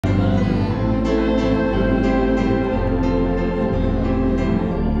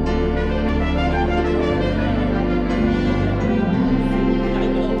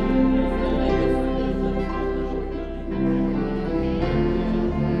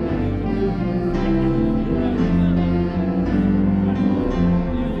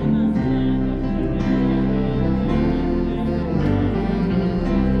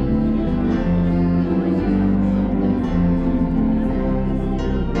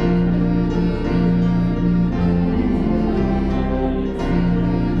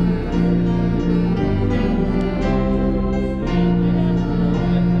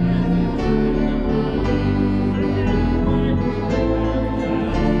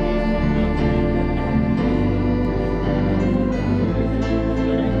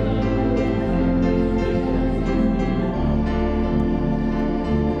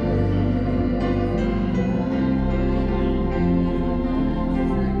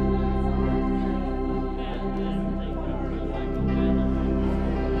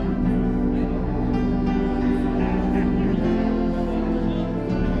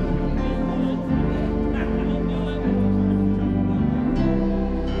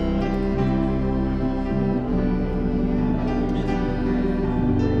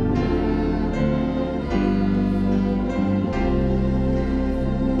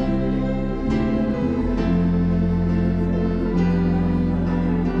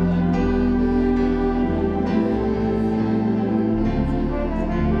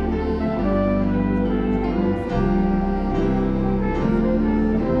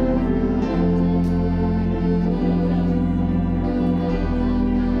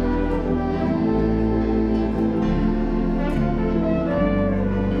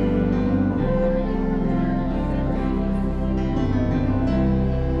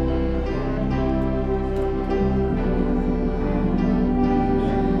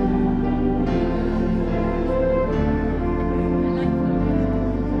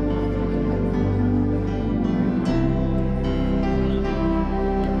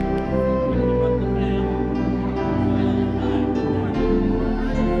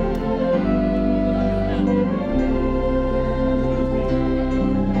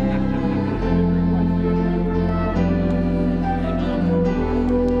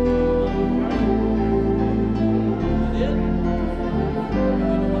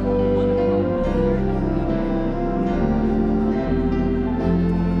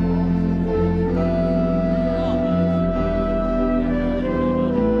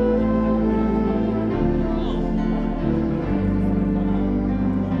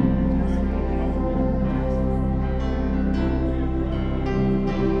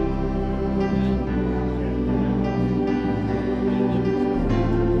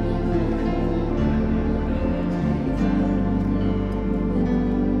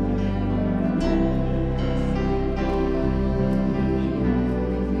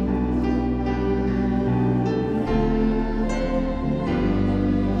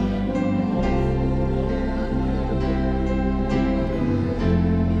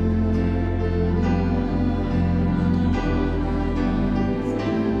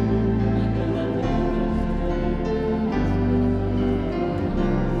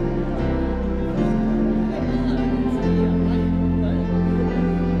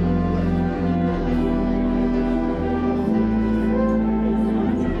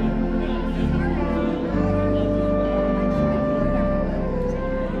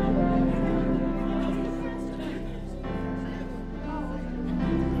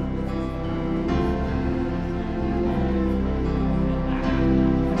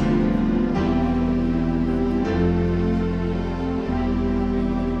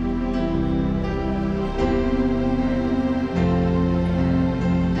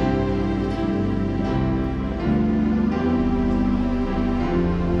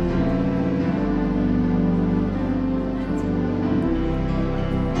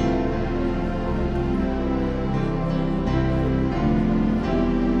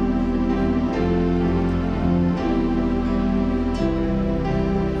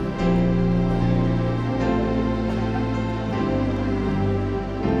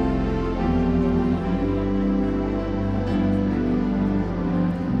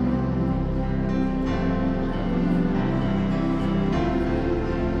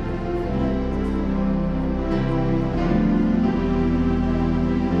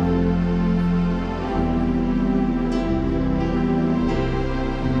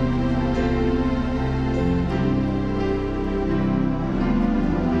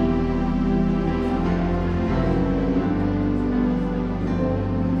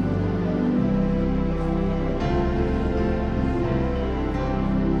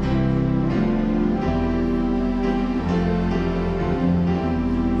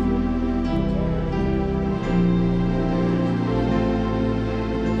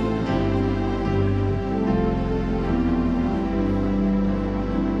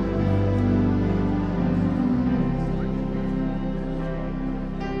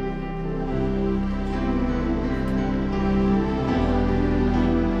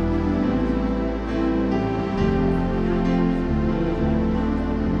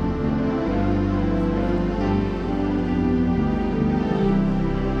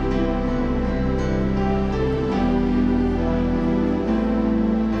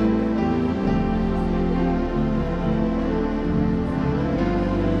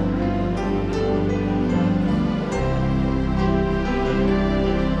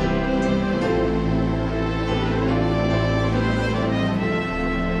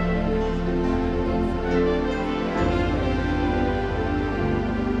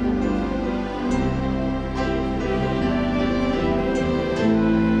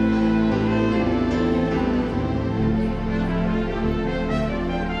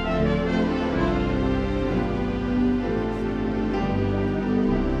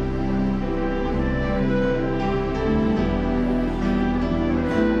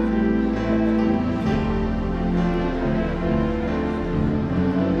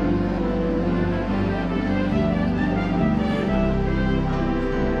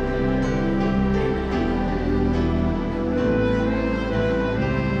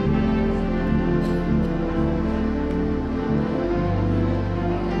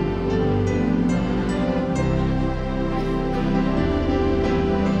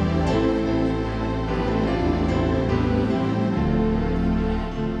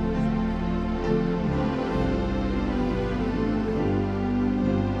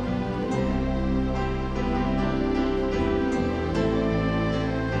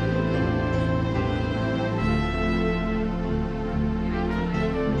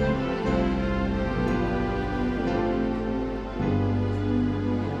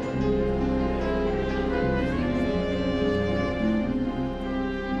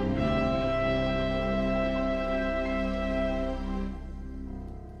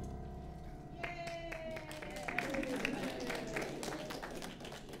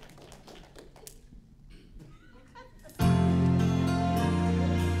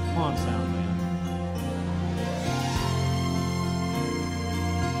Come on, sound man.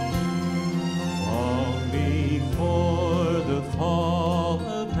 Long before the fall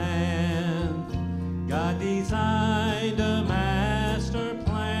of man, God designed a master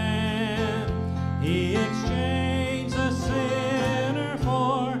plan. He exchanged the sinner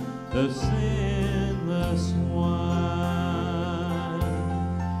for the sinless one.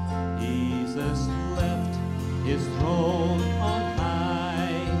 Jesus left his throne on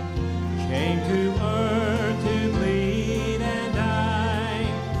high, came to earth to bleed and die.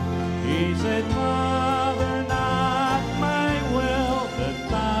 He said, Father, not my will, but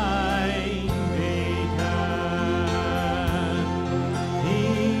thine be done. He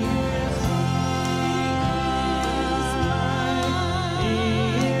is mine. He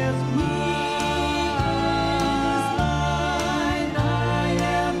is mine. I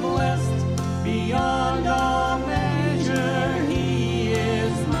am blessed beyond all measure. He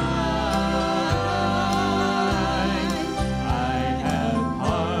is mine. I have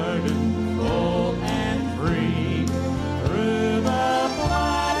pardon full and free through the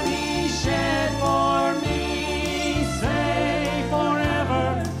blood he shed for me. Say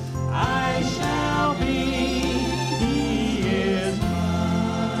forever I shall be. He is mine.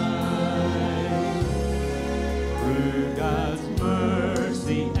 Through God's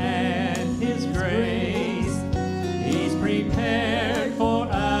mercy and his grace, he's prepared for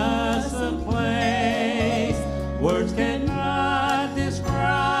us a place. Words cannot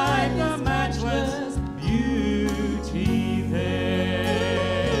describe the matchless beauty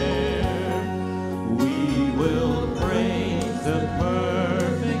there. We will praise the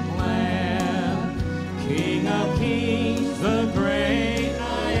perfect Lamb, King of kings, the great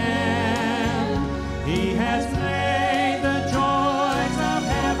I am. He has made the joys of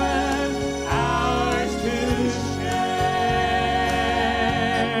heaven ours to share.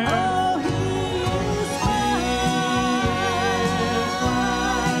 Oh, he is mine.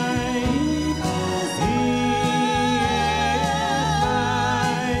 He is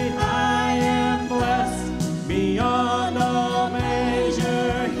mine. I am blessed beyond all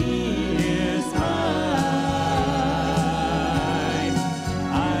measure. He is mine.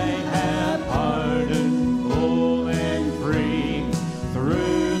 I have pardon full and free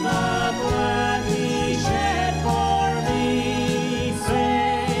through the blood he shed for me.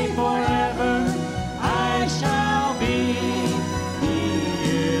 Say forever I shall be. He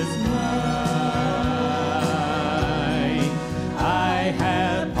is mine. I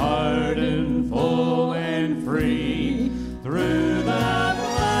have pardon full and free through the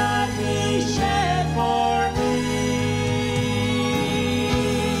blood he shed for me.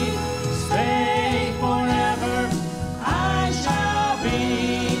 Say forever I shall be.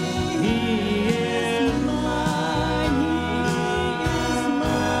 He is mine. He is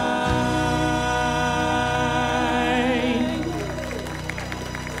mine.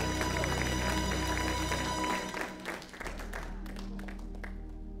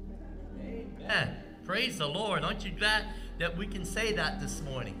 Amen. Praise the Lord. Aren't you glad that we can say that this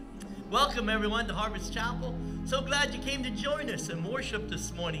morning? Welcome everyone to Harvest Chapel. So glad you came to join us and worship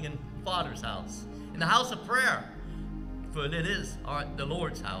this morning in Father's house, in the house of prayer. For it is the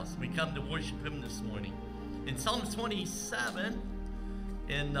Lord's house. We come to worship him this morning. In Psalm 27,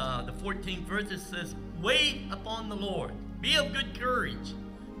 in the 14th verse, it says, wait upon the Lord. Be of good courage.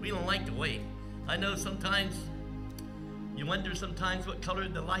 We don't like to wait. I know sometimes you wonder sometimes what color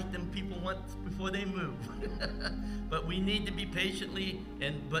the light them people want before they move. But we need to be patiently,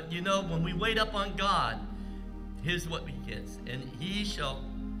 but you know, when we wait upon God, here's what we get. And he shall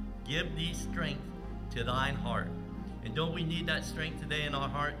give thee strength to thine heart. And don't we need that strength today in our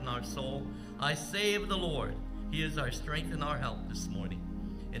heart and our soul? I say of the Lord, he is our strength and our help this morning.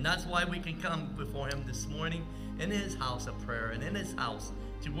 And that's why we can come before him this morning in his house of prayer and in his house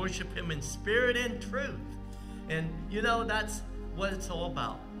to worship him in spirit and truth. And you know, that's what it's all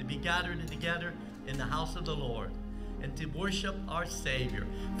about, to be gathered together in the house of the Lord and to worship our Savior,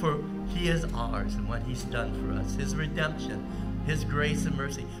 for he is ours and what he's done for us, his redemption, his grace and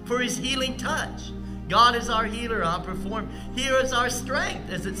mercy, for his healing touch. God is our healer, our performer. Here is our strength,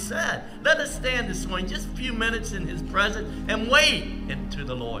 as it said. Let us stand this morning, just a few minutes in his presence, and wait into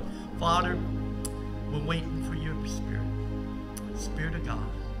the Lord. Father, we're waiting for your Spirit, Spirit of God.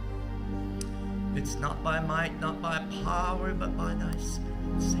 It's not by might, not by power, but by thy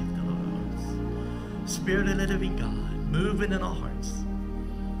Spirit, save the Lord. Spirit of the living God, moving in our hearts.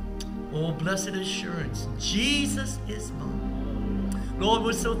 Oh, blessed assurance, Jesus is mine. Lord,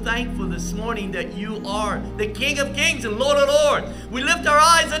 we're so thankful this morning that you are the King of kings and Lord of lords. We lift our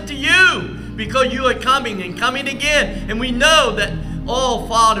eyes unto you because you are coming and coming again. And we know that Oh,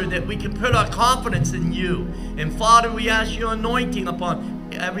 Father, that we can put our confidence in you. And Father, we ask your anointing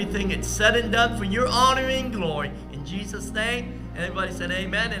upon everything that's said and done for your honor and glory. In Jesus' name. And everybody said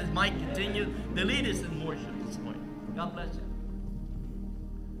amen. And Mike continue to lead us in worship this morning. God bless you.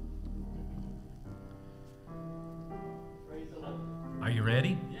 Are you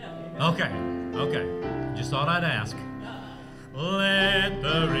ready? Yeah. Okay. Just thought I'd ask. Let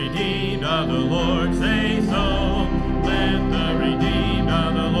the redeemed of the Lord say so. Let the redeemed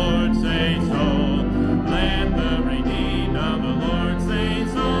of the Lord say so. Let the redeemed of the Lord say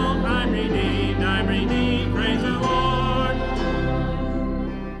so. I'm redeemed, praise the Lord.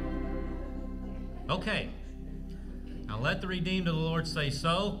 Okay. Now let the redeemed of the Lord say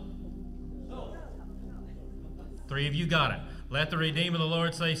so. Three of you got it. Let the redeemed of the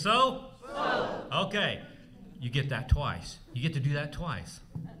Lord say so. So. Okay. You get that twice. You get to do that twice.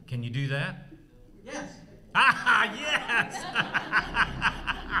 Can you do that? Yes. Yes.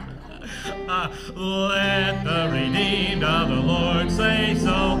 Let the redeemed of the Lord say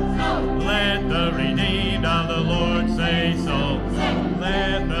so. Let the redeemed of the Lord say so.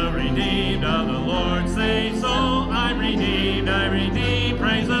 Let the redeemed of the Lord say so. I'm redeemed,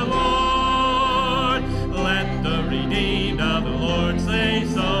 praise the Lord. Let the redeemed of the Lord say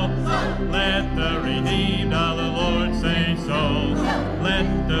so. Let the redeemed of the Lord say so.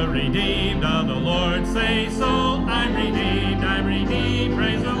 Let the redeemed of the Lord say so. I'm redeemed,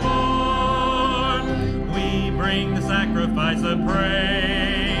 praise the Lord. We bring the sacrifice of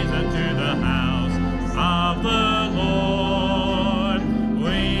praise into the house of the Lord.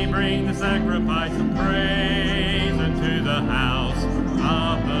 We bring the sacrifice of praise into the house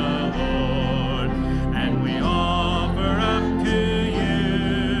of the Lord. And we offer up to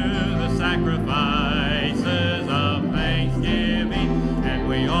you the sacrifices of thanksgiving. And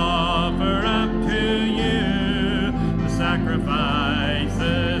we offer up to you the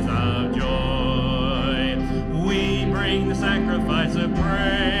sacrifices of joy. We bring the sacrifice of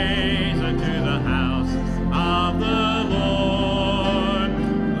praise unto the house of the Lord.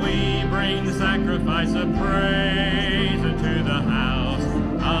 We bring the sacrifice of praise unto the house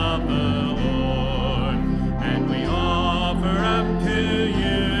of the Lord. And we offer up to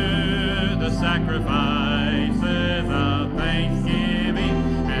you the sacrifices of thanksgiving.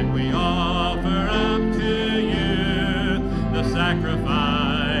 And we offer up to you the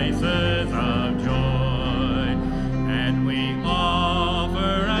sacrifices of joy. And we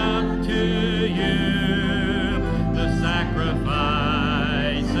offer up to you the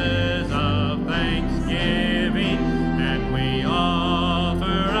sacrifices of thanksgiving. And we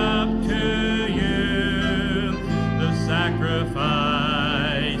offer up to you the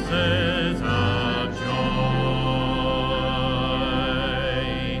sacrifices of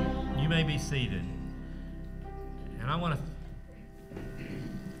joy. You may be seated. And I want to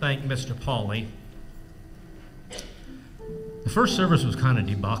thank Mr. Pauley. The first service was kind of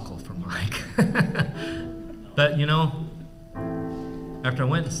debacle for Mike. But, you know, after I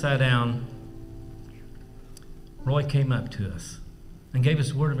went and sat down, Roy came up to us and gave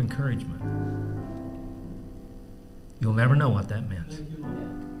us a word of encouragement. You'll never know what that meant.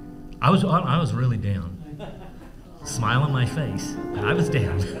 I was really down. Smile on my face, but I was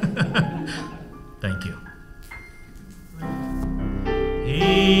down. Thank you.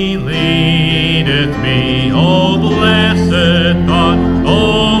 He leadeth me, O blessed thought,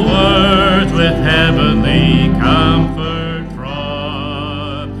 O words with heavenly comfort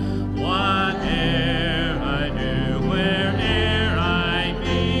fraught. Whate'er I do, where'er I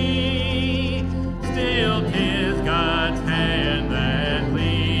be, still 'tis God's hand that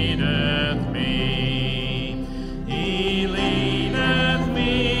leadeth me. He leadeth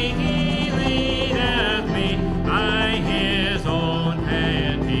me by his own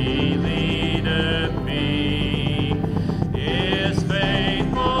hand, he leadeth me. His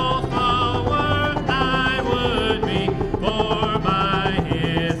faithful follower I would be, for by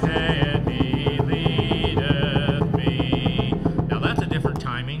his hand he leadeth me. Now that's a different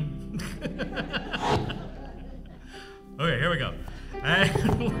timing. Okay, here we go.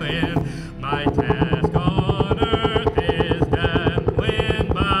 And when my task on earth is done, when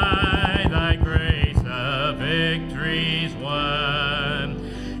by thy grace the victory's won,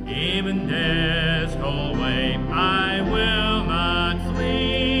 even death's cold wave I will not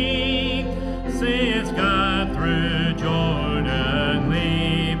flee, since God through Jordan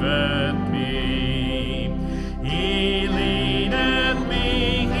leaveth me. He leadeth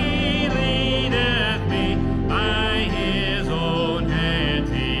me by his own hand,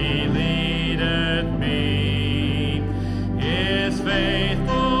 he leadeth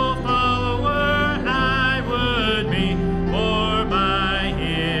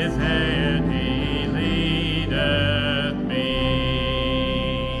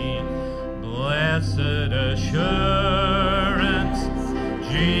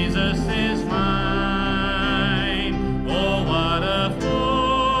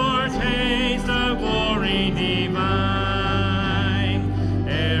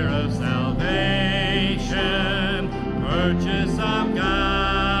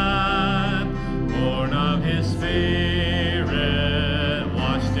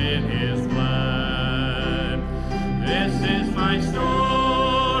in his blood. This is my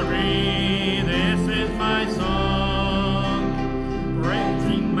story, this is my song,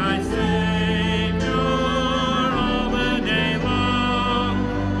 praising my Savior all the day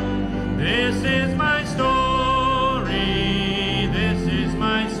long. This is my story, this is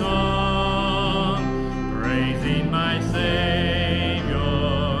my song, praising my Savior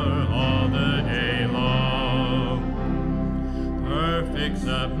all the day long. Perfect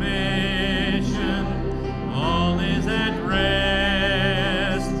submission, all is at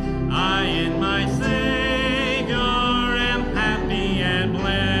rest. I in my Savior am happy and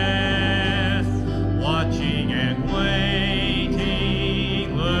blessed, watching and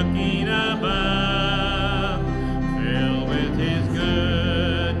waiting, looking above, filled with his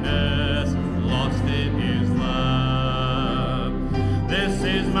goodness, lost in his love. This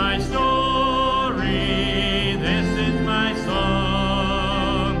is my story, this is my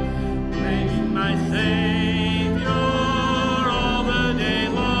song, praising my Savior all the day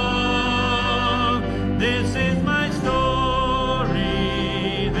long. This is my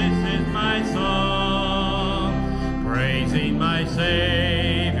story, this is my song, praising my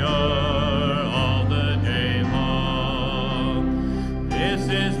Savior all the day long. This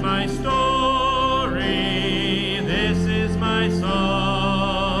is my story, this is my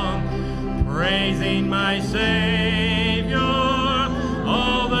song, praising my Savior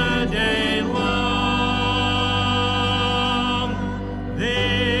all the day long.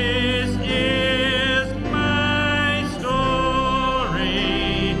 This is my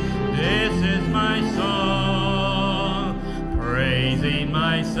story, this is my song, praising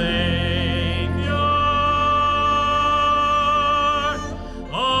my Savior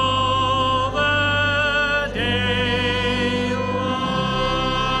all the day long.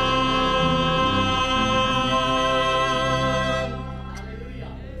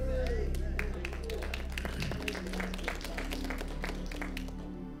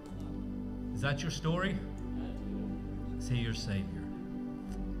 Is that your story? Is he your Savior?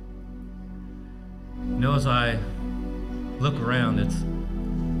 You know, as I look around, it's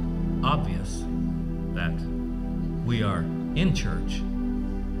obvious that we are in church.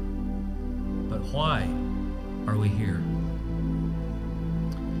 But why are we here?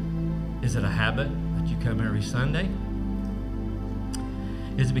 Is it a habit that you come every Sunday?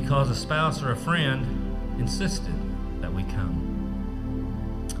 Is it because a spouse or a friend insisted that we come?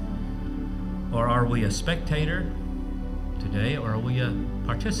 Or are we a spectator today, or are we a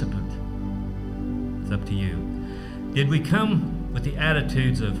participant? It's up to you. Did we come with the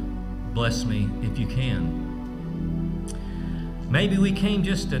attitudes of, bless me if you can? Maybe we came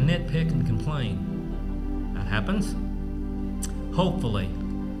just to nitpick and complain. That happens. Hopefully,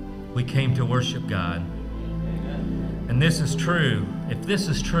 we came to worship God. And this is true. If this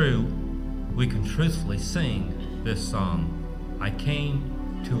is true, we can truthfully sing this song. I came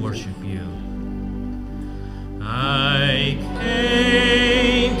to worship you. I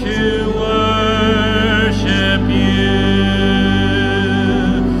came to worship you.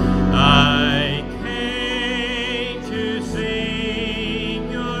 I came to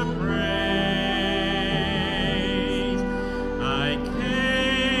sing your praise. I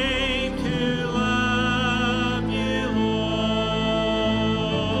came to love you,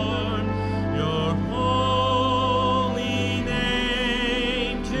 Lord, your holy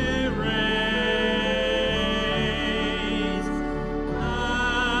name to raise. I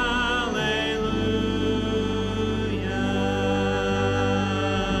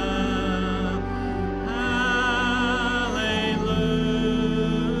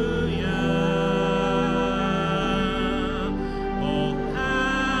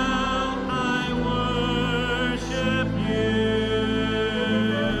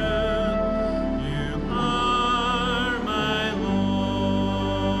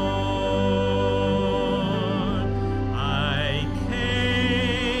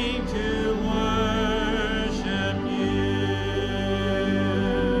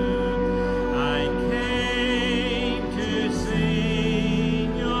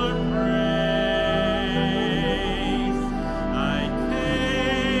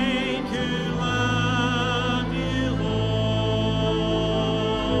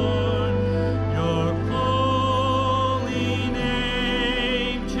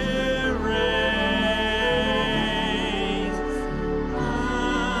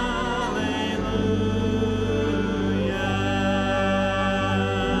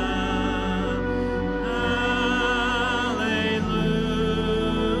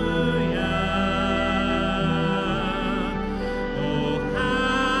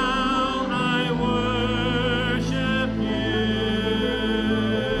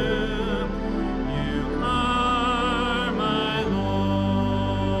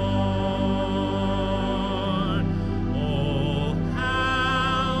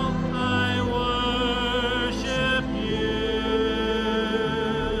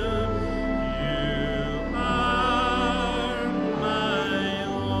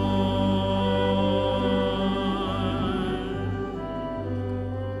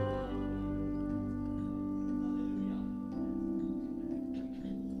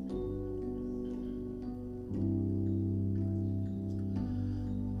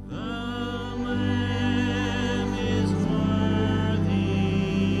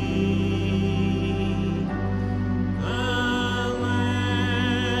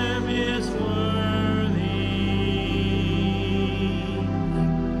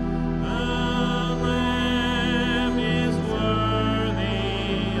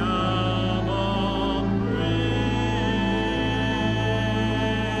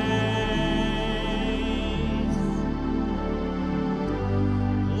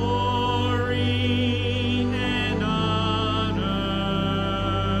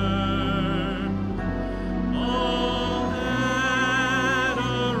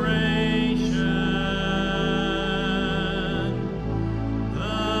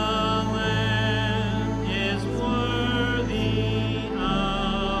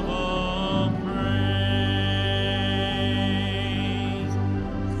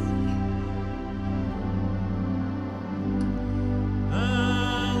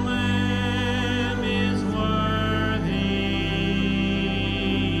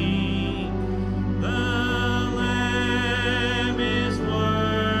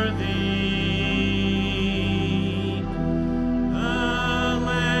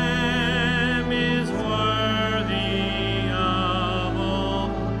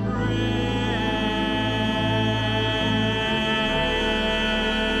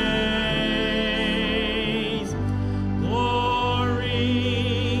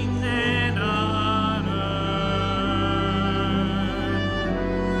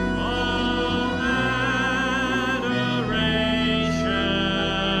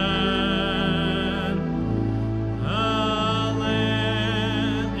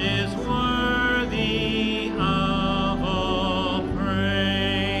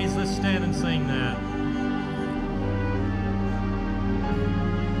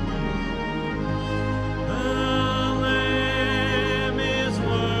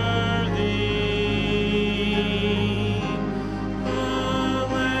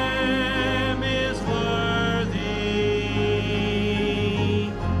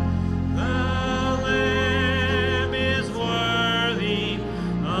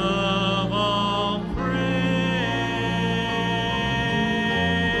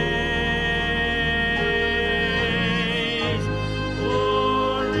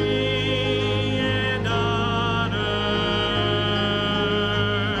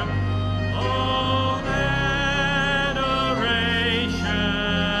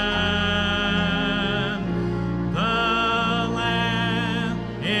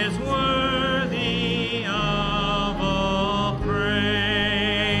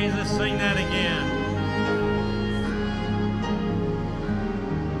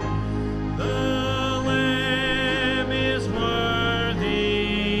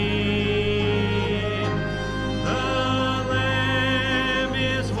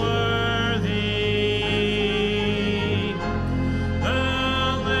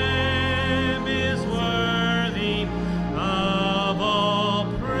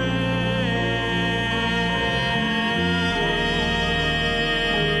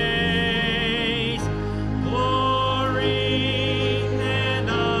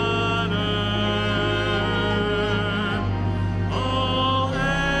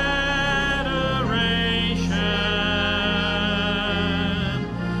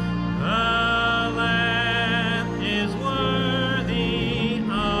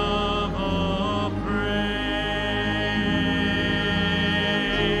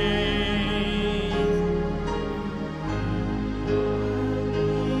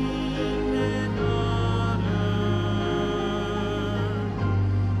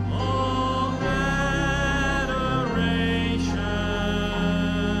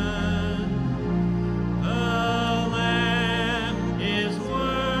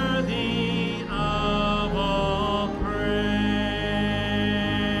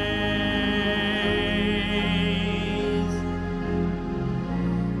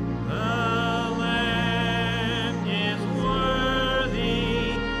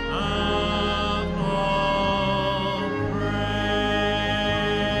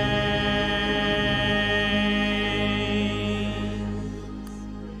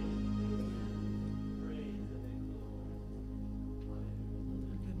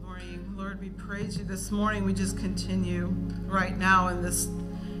Lord, we praise you this morning. We just continue right now in this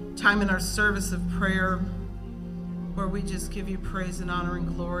time in our service of prayer where we just give you praise and honor and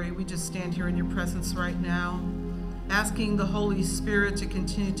glory. We just stand here in your presence right now, asking the Holy Spirit to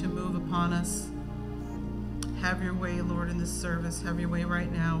continue to move upon us. Have your way, Lord, in this service. Have your way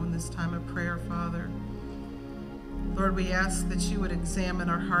right now in this time of prayer, Father. Lord, we ask that you would examine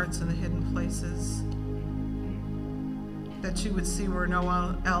our hearts in the hidden places, that you would see where no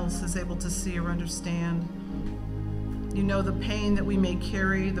one else is able to see or understand. You know the pain that we may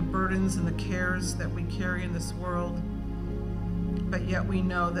carry, the burdens and the cares that we carry in this world, but yet we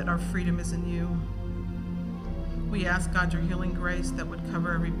know that our freedom is in you. We ask, God, your healing grace that would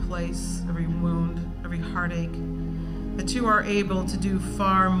cover every place, every wound, every heartache, that you are able to do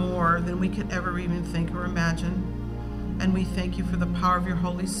far more than we could ever even think or imagine. And we thank you for the power of your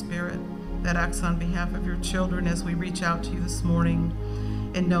Holy Spirit that acts on behalf of your children as we reach out to you this morning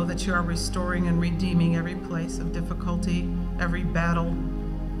and know that you are restoring and redeeming every place of difficulty, every battle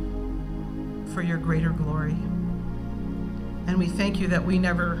for your greater glory. And we thank you that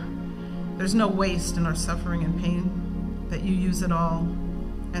there's no waste in our suffering and pain, that you use it all.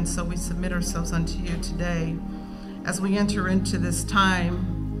 And so we submit ourselves unto you today as we enter into this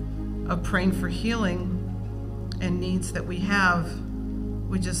time of praying for healing and needs that we have.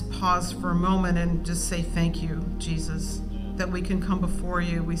 We just pause for a moment and just say thank you, Jesus, that we can come before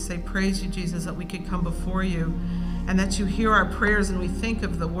you. We say praise you, Jesus, that we can come before you and that you hear our prayers. And we think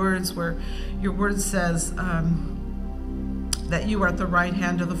of the words where your word says that you are at the right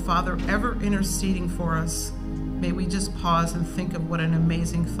hand of the Father, ever interceding for us. May we just pause and think of what an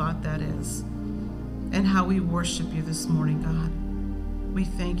amazing thought that is and how we worship you this morning, God. We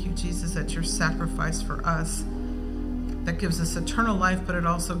thank you, Jesus, that your sacrifice for us, that gives us eternal life, but it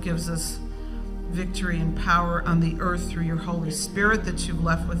also gives us victory and power on the earth through your Holy Spirit that you've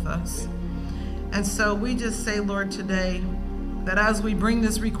left with us. And so we just say, Lord, today, that as we bring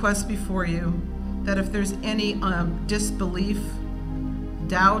this request before you, that if there's any disbelief,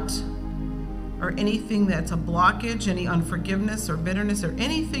 doubt, or anything that's a blockage, any unforgiveness or bitterness or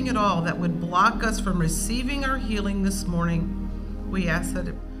anything at all that would block us from receiving our healing this morning, we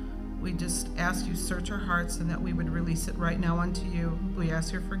just ask you search our hearts and that we would release it right now unto you. We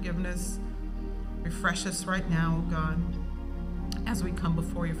ask your forgiveness. Refresh us right now, God, as we come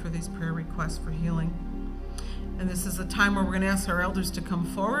before you for these prayer requests for healing. And this is a time where we're going to ask our elders to come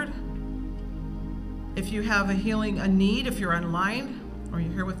forward. If you have a need, if you're online or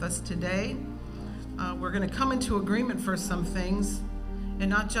you're here with us today, we're going to come into agreement for some things,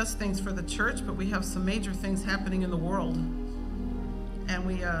 and not just things for the church, but we have some major things happening in the world.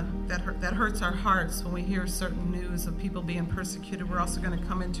 And that hurts our hearts when we hear certain news of people being persecuted. We're also going to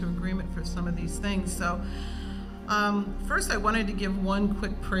come into agreement for some of these things. So first I wanted to give one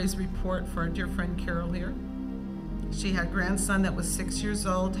quick praise report for our dear friend Carol here. She had a grandson that was 6 years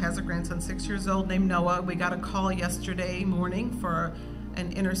old, has a grandson 6 years old named Noah. We got a call yesterday morning for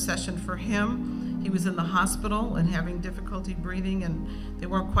an intercession for him. He was in the hospital and having difficulty breathing, and they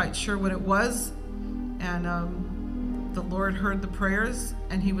weren't quite sure what it was. And the Lord heard the prayers,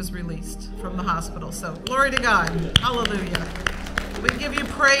 and he was released from the hospital. So glory to God. Hallelujah. We give you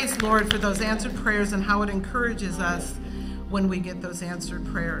praise, Lord, for those answered prayers and how it encourages us when we get those answered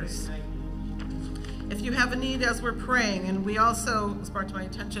prayers. If you have a need as we're praying, and we also, it's brought to my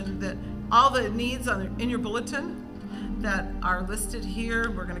attention that all the needs in your bulletin that are listed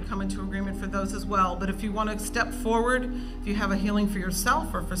here, we're going to come into agreement for those as well. But if you want to step forward, if you have a healing for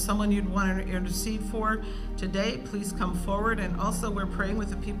yourself or for someone you'd want to intercede for today, please come forward. And also we're praying with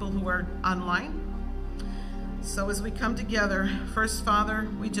the people who are online. So as we come together, first, Father,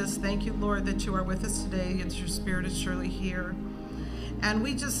 we just thank you, Lord, that you are with us today. It's your Spirit is surely here. And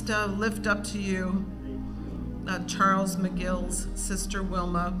we just lift up to you Charles McGill's sister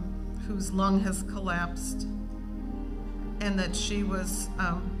Wilma, whose lung has collapsed and that she was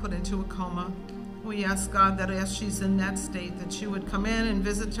put into a coma. We ask, God, that as she's in that state, that you would come in and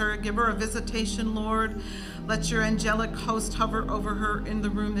visit her, give her a visitation, Lord. Let your angelic host hover over her in the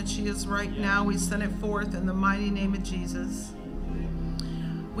room that she is right now. We send it forth in the mighty name of Jesus.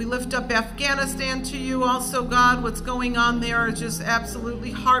 We lift up Afghanistan to you also, God. What's going on there is just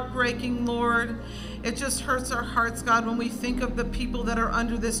absolutely heartbreaking, Lord. It just hurts our hearts, God, when we think of the people that are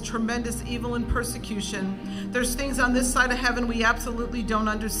under this tremendous evil and persecution. There's things on this side of heaven we absolutely don't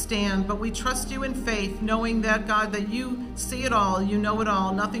understand, but we trust you in faith, knowing that, God, that you see it all, you know it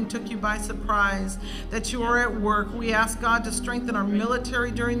all. Nothing took you by surprise, that you are at work. We ask, God, to strengthen our military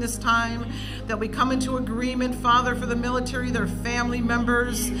during this time, that we come into agreement, Father, for the military, their family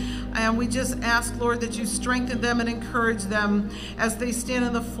members, and we just ask, Lord, that you strengthen them and encourage them as they stand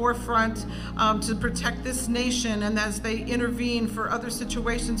in the forefront to protect this nation and as they intervene for other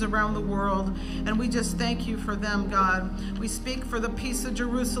situations around the world. And we just thank you for them, God. We speak for the peace of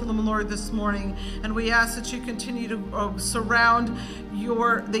Jerusalem, Lord, this morning, and we ask that you continue to surround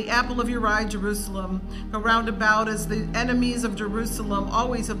the apple of your eye, Jerusalem, around about as the enemies of Jerusalem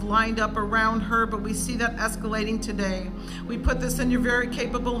always have lined up around her, but we see that escalating today. We put this in your very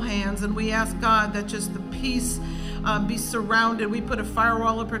capable hands, and we ask, God, that just the peace be surrounded. We put a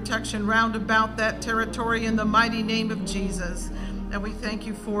firewall of protection round about that territory in the mighty name of Jesus, and we thank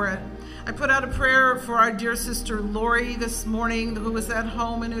you for it. I put out a prayer for our dear sister Lori this morning, who is at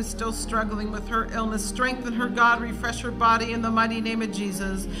home and is still struggling with her illness. Strengthen her, God, refresh her body in the mighty name of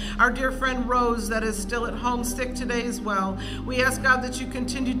Jesus. Our dear friend Rose, that is still at home sick today as well. We ask, God, that you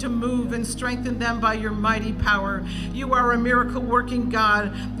continue to move and strengthen them by your mighty power. You are a miracle working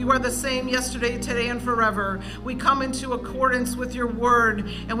God. You are the same yesterday, today, and forever. We come into accordance with your word,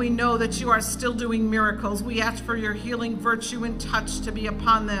 and we know that you are still doing miracles. We ask for your healing virtue and touch to be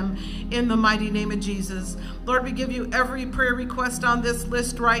upon them in the mighty name of Jesus. Lord, we give you every prayer request on this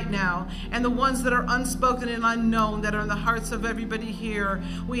list right now, and the ones that are unspoken and unknown that are in the hearts of everybody here.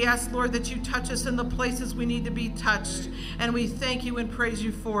 We ask, Lord, that you touch us in the places we need to be touched, and we thank you and praise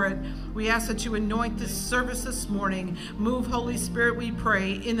you for it. We ask that you anoint this service this morning. Move, Holy Spirit, we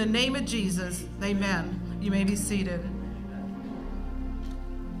pray. In the name of Jesus, amen. You may be seated.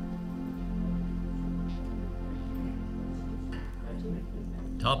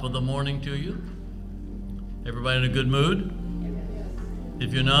 Top of the morning to you. Everybody in a good mood?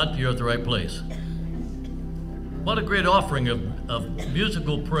 If you're not, you're at the right place. What a great offering of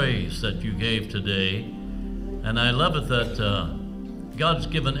musical praise that you gave today. And I love it that God's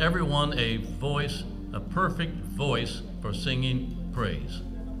given everyone a voice, a perfect voice for singing praise.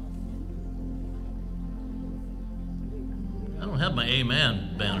 I don't have my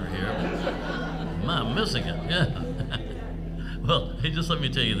amen banner here. I'm missing it. Yeah. Well, hey, just let me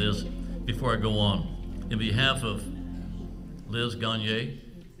tell you this before I go on. In behalf of Liz Gagne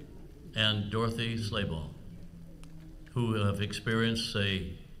and Dorothy Slayball, who have experienced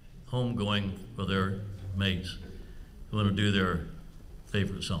a homegoing for their mates, who want to do their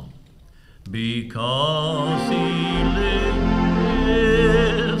favorite song. Because he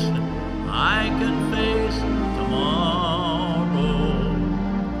lives, I can face tomorrow.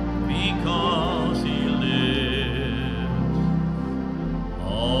 Because he lives,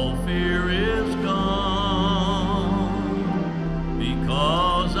 all fear is gone.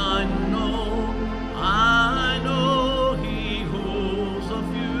 Because I know he holds the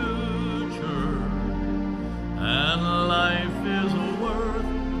future, and life is worth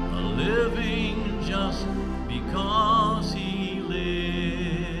a living just because he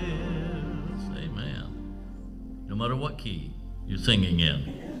lives. Amen. No matter what key you're singing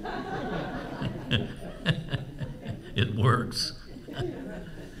in, it works.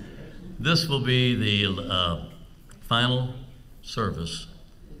 This will be the final service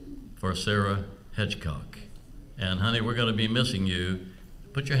for Sarah Hedgecock. And honey, we're going to be missing you.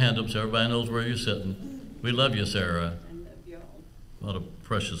 Put your hand up so everybody knows where you're sitting. We love you, Sarah. What a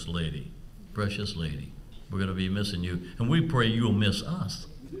precious lady. Precious lady. We're going to be missing you. And we pray you'll miss us.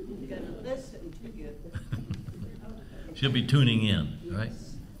 You're going to listen to you. She'll be tuning in, right?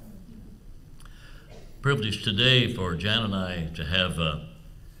 Privilege today for Jan and I to have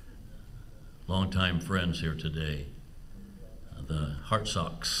longtime friends here today. The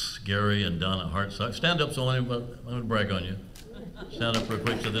Hartsocks, Gary and Donna Hartsock. Stand up so I'm going to brag on you. Stand up real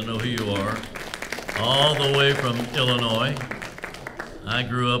quick so they know who you are. All the way from Illinois. I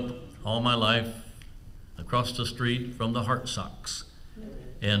grew up all my life across the street from the Hartsocks.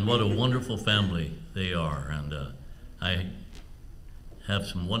 And what a wonderful family they are. And I have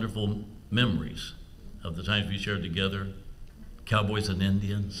some wonderful memories of the times we shared together. Cowboys and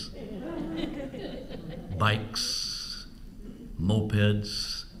Indians, bikes,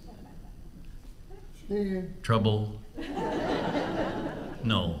 mopeds, trouble,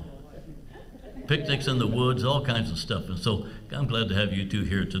 no, picnics in the woods, all kinds of stuff. And so I'm glad to have you two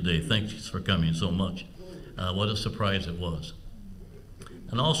here today. Thanks for coming so much. What a surprise it was.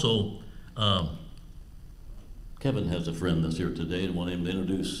 And also, Kevin has a friend that's here today and want him to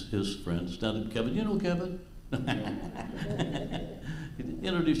introduce his friends. Now, Kevin, you know Kevin?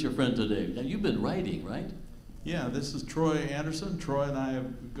 Introduce your friend today. Now, you've been writing, right? Yeah, this is Troy Anderson. Troy and I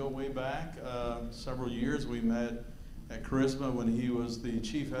go way back several years. We met at Charisma when he was the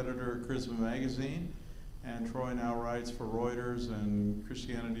chief editor of Charisma magazine. And Troy now writes for Reuters and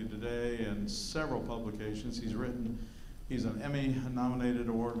Christianity Today and several publications. He's an Emmy-nominated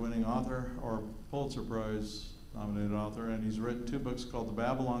award-winning author, or Pulitzer Prize-nominated author, and he's written 2 books called The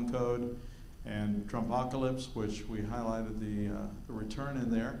Babylon Code and Trumpocalypse, which we highlighted the return in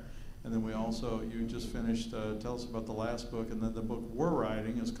there. And then we also, you just finished, tell us about the last book, and then the book we're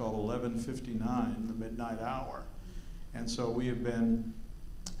writing is called 11:59, The Midnight Hour. And so we have been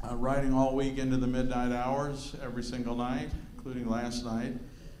writing all week into the midnight hours, every single night, including last night.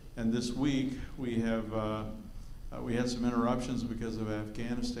 And this week we had some interruptions because of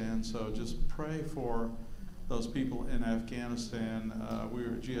Afghanistan, so just pray for those people in Afghanistan. We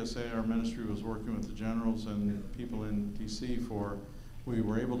were at GSA, our ministry was working with the generals and people in DC we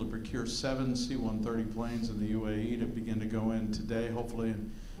were able to procure 7 C-130 planes in the UAE to begin to go in today, hopefully,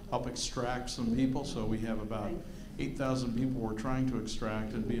 and help extract some people. So we have about 8,000 people we're trying to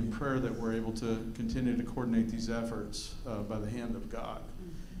extract, and be in prayer that we're able to continue to coordinate these efforts by the hand of God.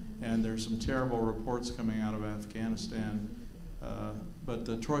 And there's some terrible reports coming out of Afghanistan.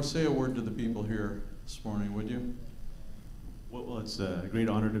 But Troy, say a word to the people here this morning, would you? Well, it's a great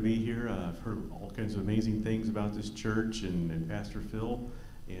honor to be here. I've heard all kinds of amazing things about this church and Pastor Phil,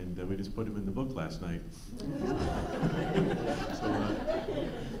 and we just put him in the book last night.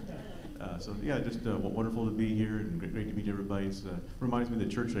 So yeah, just wonderful to be here and great to meet everybody. It reminds me of the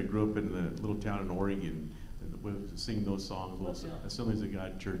church I grew up in, the little town in Oregon, singing those songs, little Assemblies of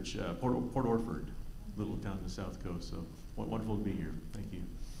God Church, Port Orford, little town in the South Coast. So wonderful to be here. Thank you.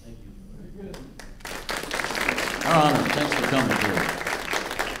 Thank you. Very good. Our honor. Thanks for coming, Troy.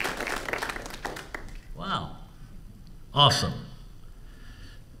 Wow. Awesome.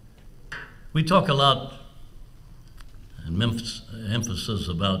 We talk a lot and emphasis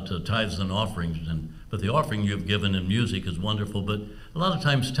about tithes and offerings, but the offering you've given in music is wonderful, but a lot of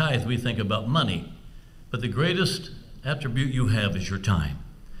times tithe, we think about money, but the greatest attribute you have is your time.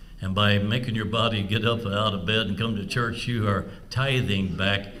 And by making your body get up out of bed and come to church, you are tithing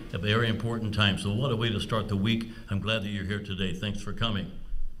back a very important time. So what a way to start the week. I'm glad that you're here today. Thanks for coming.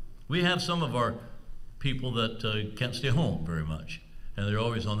 We have some of our people that can't stay home very much, and they're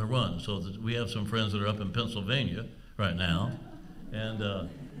always on the run. So we have some friends that are up in Pennsylvania right now, and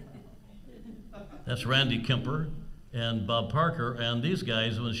that's Randy Kemper and Bob Parker, and these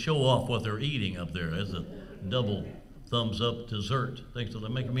guys will show off what they're eating up there as a double thumbs up dessert. Thanks, they're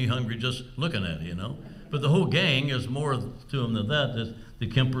making me hungry just looking at it, you know. But the whole gang, is more to them than that. There's the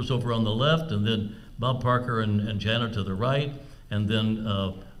Kempers over on the left, and then Bob Parker and Janet to the right, and then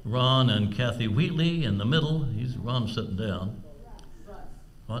Ron and Kathy Wheatley in the middle. Ron's sitting down.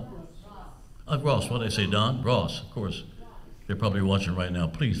 What? Ross, what did I say, Don? Ross, of course. They're probably watching right now.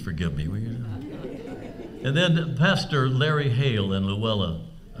 Please forgive me, will you? And then Pastor Larry Hale and Luella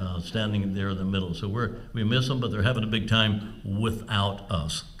standing there in the middle. So we miss them, but they're having a big time without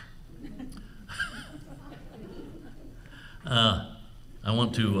us. I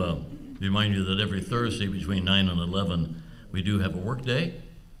want to remind you that every Thursday between 9 and 11, we do have a work day,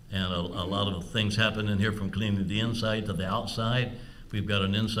 and a lot of things happen in here, from cleaning the inside to the outside. We've got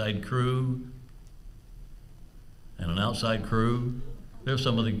an inside crew and an outside crew. There's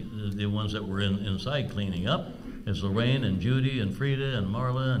some of the ones that were inside cleaning up. There's Lorraine and Judy and Frida and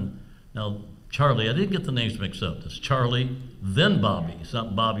Marla and now Charlie. I didn't get the names mixed up. It's Charlie, then Bobby. It's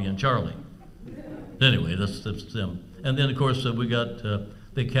not Bobby and Charlie. Anyway, that's them. And then, of course, we got,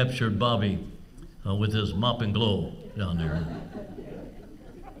 they captured Bobby with his mop and glow down there.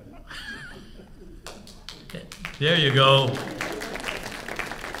 There you go.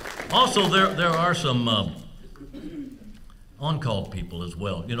 Also, there are some on-call people as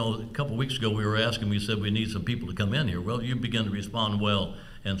well. You know, a couple weeks ago we were asking, we said we need some people to come in here. Well, you began to respond well,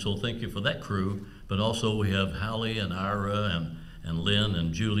 and so thank you for that crew. But also we have Hallie and Ira and Lynn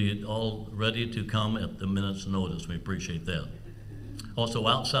and Julie all ready to come at the minute's notice. We appreciate that. Also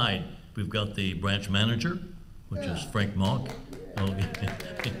outside, we've got the branch manager, which is Frank Monk. Oh,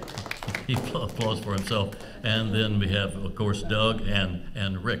 he applauds for himself. And then we have, of course, Doug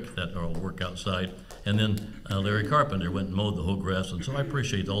and Rick that all work outside. And then Larry Carpenter went and mowed the whole grass. And so I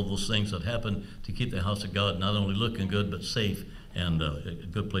appreciate all those things that happen to keep the house of God not only looking good, but safe and a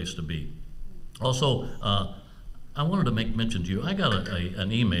good place to be. Also, I wanted to make mention to you, I got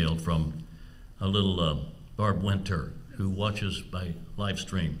an email from a little Barb Winter, who watches by live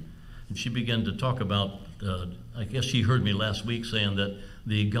stream. she began to talk about, I guess she heard me last week saying that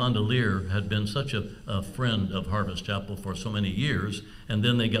the gondolier had been such a friend of Harvest Chapel for so many years, and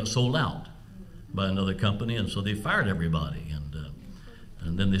then they got sold out by another company, and so they fired everybody,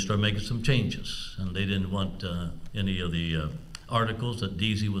 and then they started making some changes, and they didn't want any of the articles that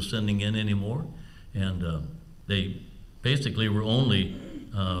DZ was sending in anymore, and they basically were only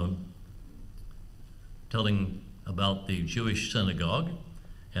telling about the Jewish synagogue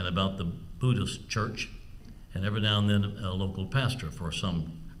and about the Buddhist church, and every now and then a local pastor for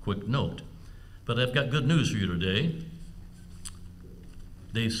some quick note. But I've got good news for you today.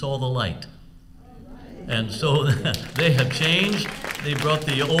 They saw the light. And so they have changed. They brought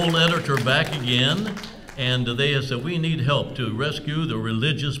the old editor back again, and they have said, we need help to rescue the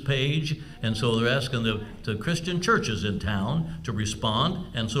religious page. And so they're asking the Christian churches in town to respond.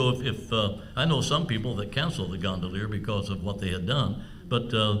 And so if I know some people that canceled the gondolier because of what they had done,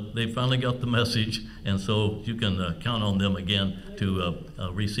 but they finally got the message, and so you can count on them again to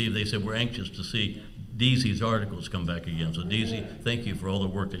receive. They said, we're anxious to see DZ's articles come back again. So DZ, thank you for all the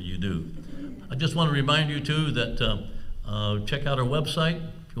work that you do. I just want to remind you too that check out our website.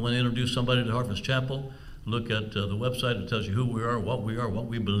 If you want to introduce somebody to Harvest Chapel, look at the website. It tells you who we are, what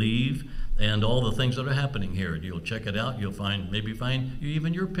we believe, and all the things that are happening here. You'll check it out. You'll maybe find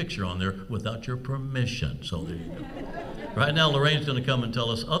even your picture on there without your permission. So there you go. Right now, Lorraine's going to come and tell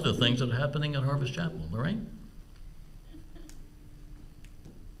us other things that are happening at Harvest Chapel. Lorraine?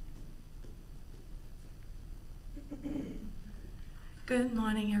 Good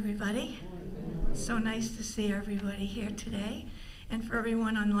morning, everybody. So nice to see everybody here today. And for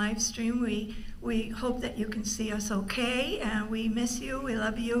everyone on live stream, we hope that you can see us okay. And we miss you, we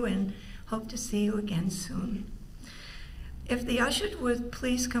love you, and hope to see you again soon. If the ushers would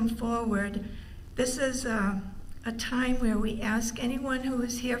please come forward. This is a time where we ask anyone who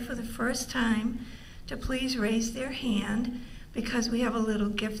is here for the first time to please raise their hand, because we have a little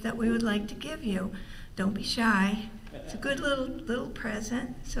gift that we would like to give you. Don't be shy. It's a good little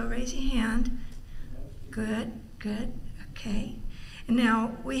present, so raise your hand. Good, okay. And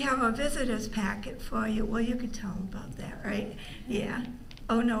now we have a visitor's packet for you. Well, you can tell them about that, right? Yeah.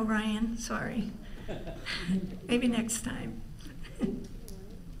 Oh no, Ryan, sorry. Maybe next time.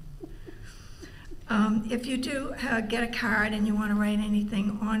 If you do get a card and you want to write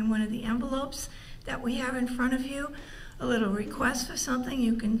anything on one of the envelopes that we have in front of you, a little request for something,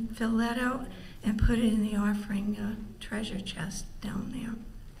 you can fill that out and put it in the offering treasure chest down there.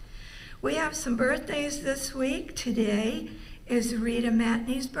 We have some birthdays this week. Today is Rita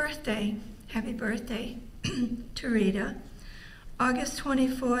Matney's birthday. Happy birthday to Rita. August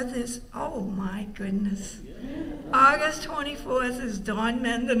 24th is, oh my goodness. August 24th is Dawn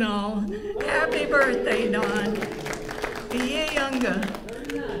Mendenhall. Happy birthday, Dawn. A year younger.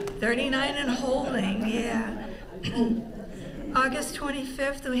 39 and holding, yeah. August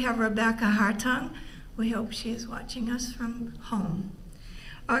 25th, we have Rebecca Hartung. We hope she is watching us from home.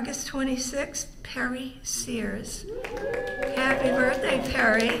 August 26th, Perry Sears. Happy birthday,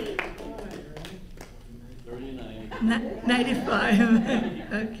 Perry. 95.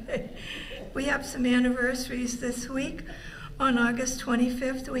 Okay. We have some anniversaries this week. On August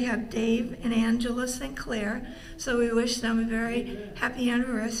 25th, we have Dave and Angela Sinclair, so we wish them a very happy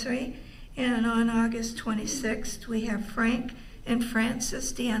anniversary. And on August 26th, we have Frank and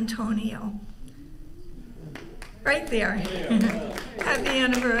Francis D'Antonio. Right there. Happy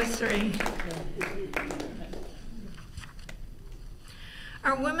anniversary.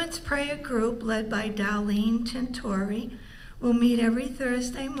 Our women's prayer group, led by Darlene Tintori, will meet every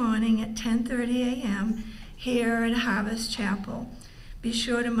Thursday morning at 10:30 a.m. here at Harvest Chapel. Be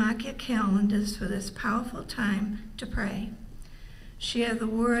sure to mark your calendars for this powerful time to pray. Share the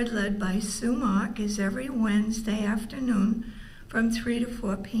Word, led by Sue Mock, is every Wednesday afternoon from 3 to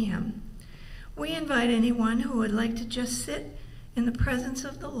 4 p.m. We invite anyone who would like to just sit in the presence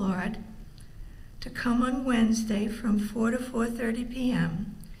of the Lord to come on Wednesday from 4 to 4:30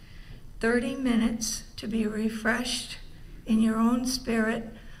 p.m. 30 minutes to be refreshed in your own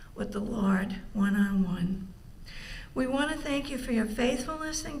spirit with the Lord one-on-one. We want to thank you for your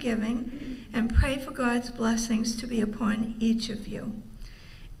faithfulness in giving and pray for God's blessings to be upon each of you.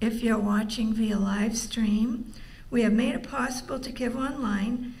 If you're watching via live stream, we have made it possible to give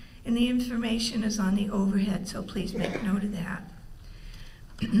online, and the information is on the overhead, so please make note of that.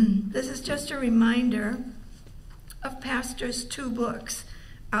 This is just a reminder of Pastor's 2 books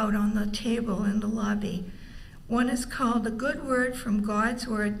out on the table in the lobby. One is called A Good Word from God's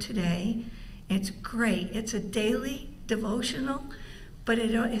Word Today. It's great. It's a daily devotional, but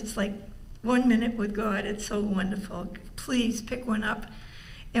it's like 1 minute with God. It's so wonderful. Please pick one up.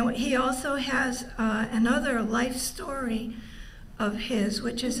 And he also has another life story of his,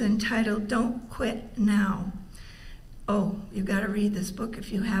 which is entitled Don't Quit Now. Oh, you've got to read this book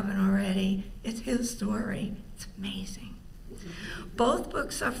if you haven't already. It's his story. It's amazing. Both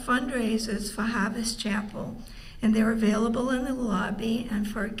books are fundraisers for Harvest Chapel, and they're available in the lobby and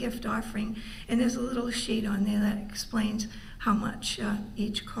for a gift offering. And there's a little sheet on there that explains how much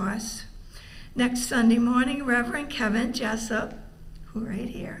each costs. Next Sunday morning, Reverend Kevin Jessup, who right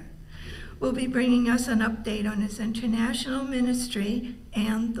here, will be bringing us an update on his international ministry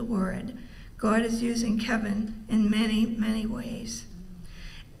and the Word. God is using Kevin in many, many ways.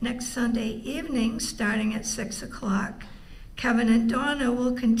 Next Sunday evening, starting at 6 o'clock, Kevin and Donna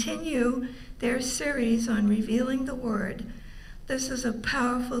will continue their series on revealing the Word. This is a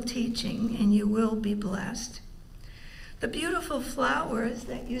powerful teaching, and you will be blessed. The beautiful flowers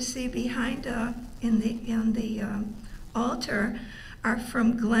that you see behind in the altar are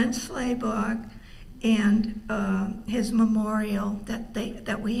from Glenn Slabaugh and his memorial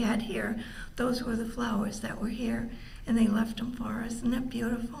that we had here. Those were the flowers that were here, and they left them for us. Isn't that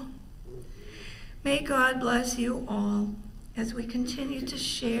beautiful? May God bless you all as we continue to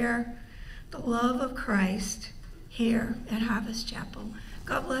share the love of Christ here at Harvest Chapel.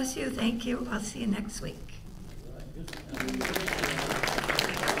 God bless you. Thank you. I'll see you next week.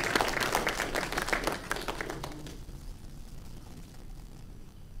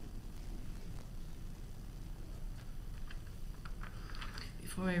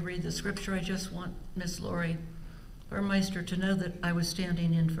 Before I read the scripture, I just want Miss Lori Burmeister to know that I was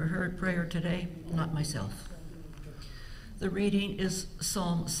standing in for her prayer today, not myself. The reading is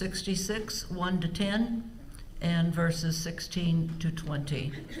Psalm 66, 1-10, and verses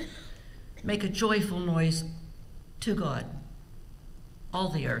 16-20. Make a joyful noise to God, all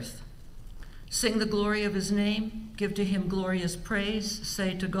the earth. Sing the glory of his name, give to him glorious praise.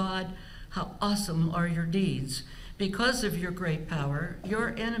 Say to God, how awesome are your deeds. Because of your great power,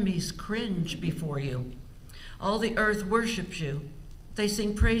 your enemies cringe before you. All the earth worships you. They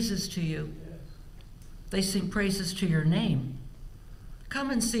sing praises to you. They sing praises to your name.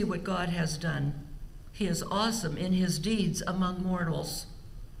 Come and see what God has done. He is awesome in his deeds among mortals.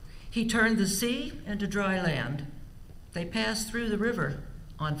 He turned the sea into dry land. They passed through the river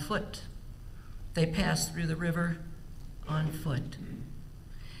on foot. They passed through the river on foot.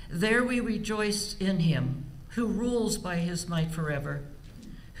 There we rejoiced in him, who rules by his might forever,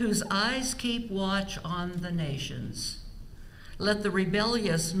 whose eyes keep watch on the nations. Let the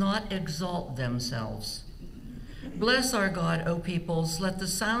rebellious not exalt themselves. Bless our God, O peoples, let the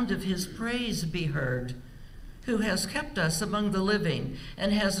sound of his praise be heard, who has kept us among the living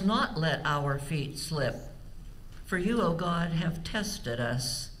and has not let our feet slip. For you, O God, have tested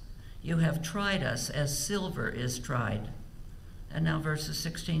us. You have tried us as silver is tried. And now verses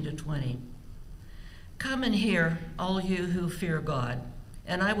 16-20. Come and hear, all you who fear God,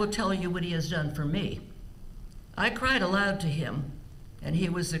 and I will tell you what he has done for me. I cried aloud to him, and he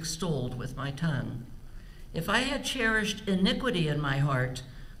was extolled with my tongue. If I had cherished iniquity in my heart,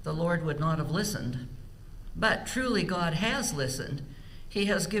 the Lord would not have listened. But truly God has listened. He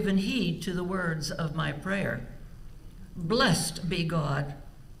has given heed to the words of my prayer. Blessed be God,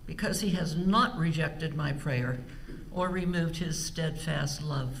 because he has not rejected my prayer or removed his steadfast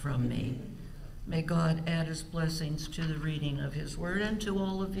love from me. May God add his blessings to the reading of his word and to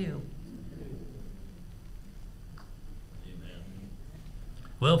all of you. Amen.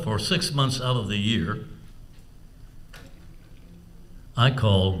 Well, for 6 months out of the year, I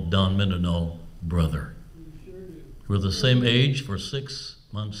call Don Mendenhall brother. We're the same age for 6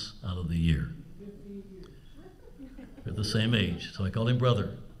 months out of the year. We're the same age, so I call him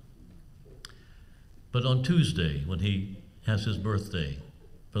brother. But on Tuesday, when he has his birthday,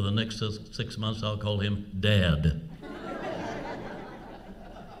 for the next 6 months, I'll call him Dad.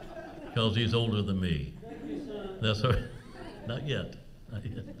 Because he's older than me. That's all right. Not yet. Not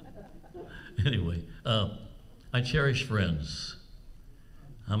yet. Anyway, I cherish friends.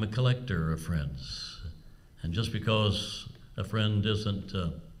 I'm a collector of friends. And just because a friend isn't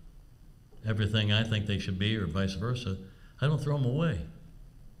everything I think they should be, or vice versa, I don't throw them away.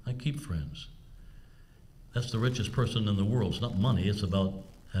 I keep friends. That's the richest person in the world. It's not money, it's about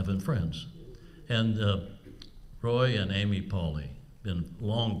having friends. And Roy and Amy Pauley, been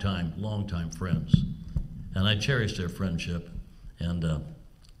long time friends. And I cherish their friendship and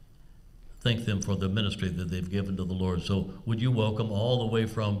thank them for the ministry that they've given to the Lord. So would you welcome all the way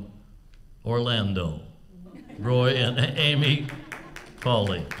from Orlando, Roy and Amy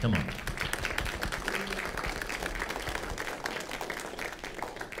Pauley. Come on.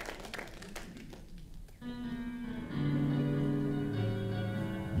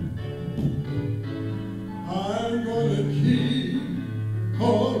 keep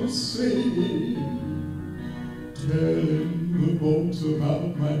on singing, telling the folks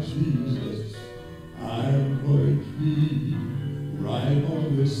about my Jesus. I'm gonna keep right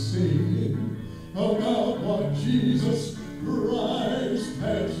on the singing about what Jesus Christ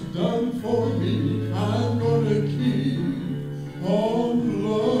has done for me. I'm gonna keep on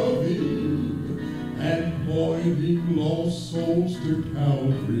loving and pointing lost souls to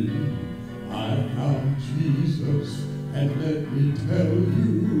Calvary. I found Jesus, and let me tell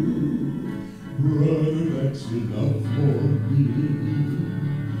you, brother, that's enough for me.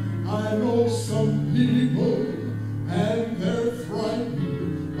 I know some people, and they're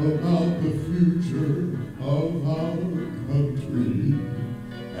frightened about the future of our country,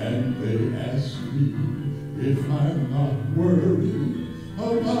 and they ask me if I'm not worried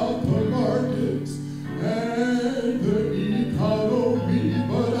about the market and the economy.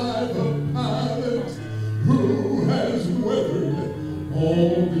 But I've a pilot who has weathered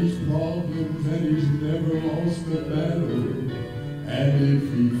all these problems, and he's never lost a battle. And if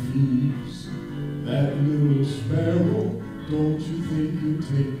he feeds that little sparrow, don't you think he'll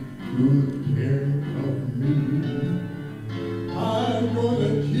take good care of me? I'm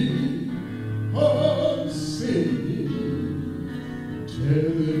gonna keep on singing,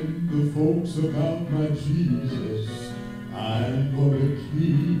 telling the folks about my Jesus. I'm gonna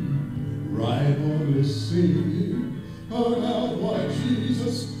keep right on singing about what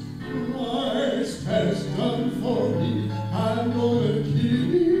Jesus Christ has done for me. I'm gonna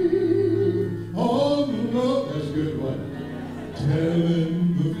keep on love. That's a good one.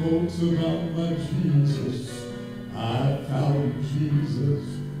 Telling the folks about my Jesus. I found Jesus,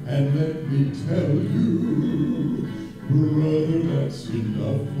 and let me tell you, brother, that's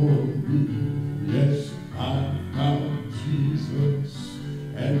enough for me. Yes, I found Jesus,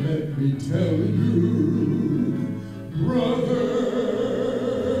 and let me tell you, brother,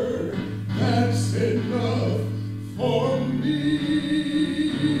 that's enough for me.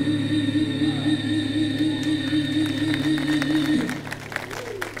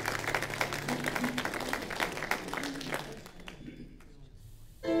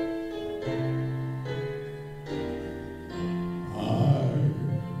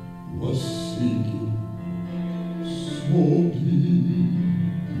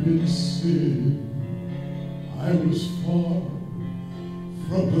 I was far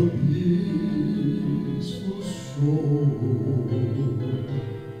from the peaceful shore,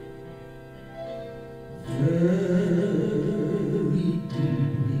 very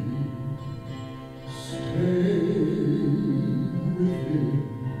deeply stayed within,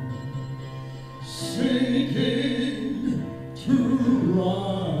 sinking to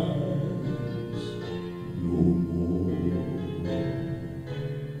rise no more.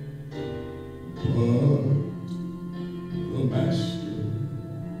 But the master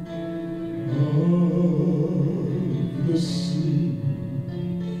of the sea,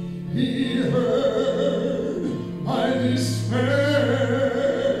 he heard my despairing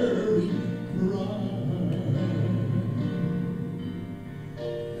cry,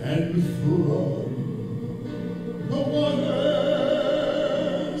 and from the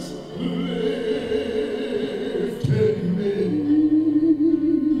waters lifted me.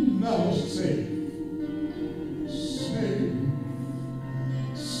 Now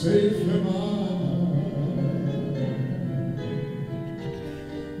safe am I.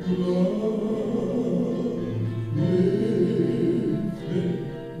 Love lifted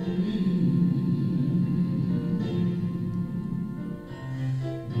me.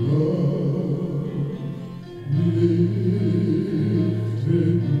 Love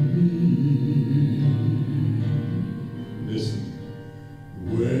lifted me. Listen,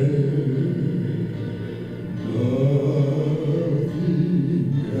 when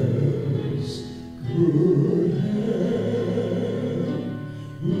nothing else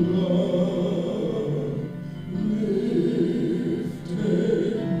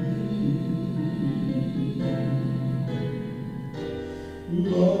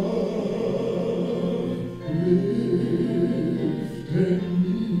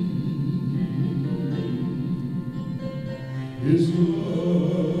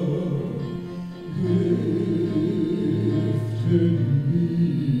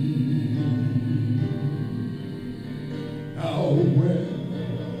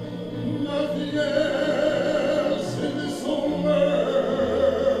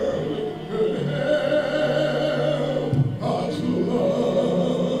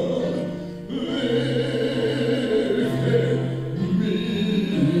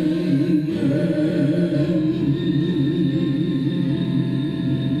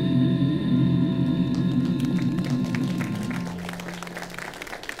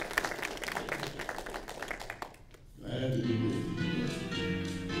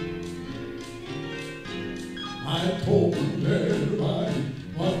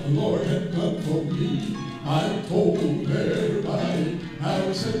Lord had done for me. I told everybody how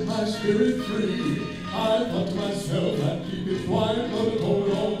He set my spirit free. I thought to myself I'd keep it quiet, but I told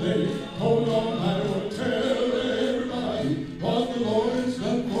it all day, told it all night. I want to tell everybody what the Lord has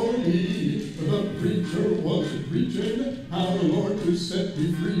done for me. The preacher was preaching how the Lord could set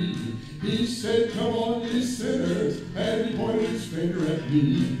me free. He said, come on, ye sinners, and He pointed His finger at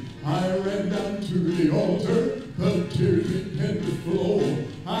me. I ran down to the altar, the tears began to flow.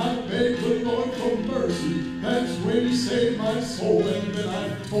 I begged the Lord for mercy, that's when He saved my soul. And then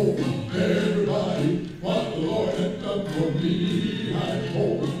I told everybody what the Lord had done for me. I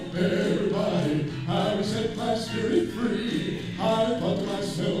told everybody how He set my spirit free. I thought to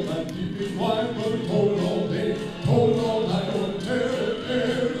myself I'd keep it quiet, but I told it all day, told it all night. I want to tell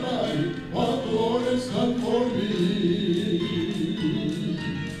everybody what the Lord has done for me.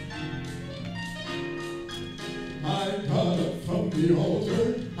 I got up from the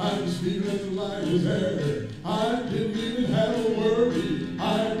altar, I was feeling as light as air. I didn't even have a worry,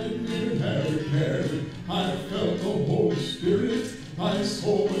 I didn't even have a care. I felt the Holy Spirit, my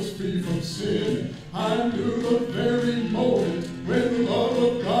soul was free from sin. I knew the very moment when the love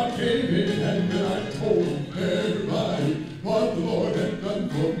of God came in, and then I told everybody what the Lord had done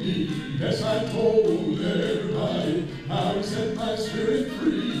for me. Yes, I told everybody how He set my spirit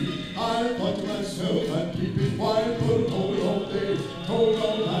free. I thought to myself I'd keep it quiet, but I told it all day, told it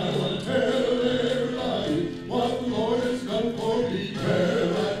all night. I want to tell everybody what the Lord has done for me.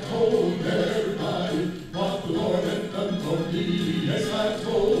 Well, I told everybody what the Lord had done for me. Yes, I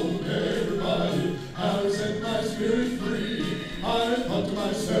told everybody how He set my spirit free. I thought to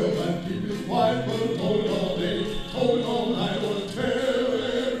myself I'd keep it quiet, but I told it all day, told it all night. I want to tell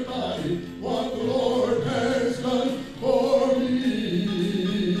everybody what the Lord has done for me.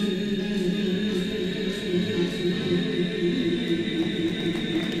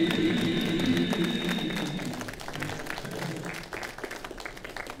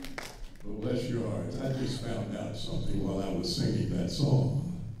 Bless your hearts. I just found out something while I was singing that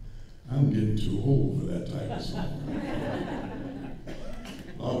song. I'm getting too old for that type of song.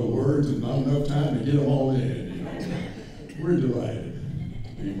 A lot of words and not enough time to get them all in, you know. We're delighted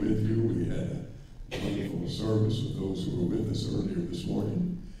to be with you. We had a wonderful service with those who were with us earlier this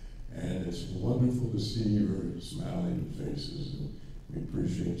morning. And it's wonderful to see your smiling faces. And we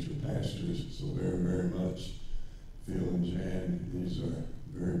appreciate your pastors so very, very much. Phil and Jan, these are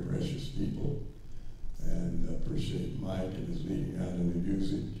very precious people. And appreciate Mike and his leading out in the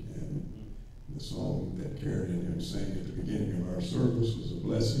music. And the song that Karen and him sang at the beginning of our service was a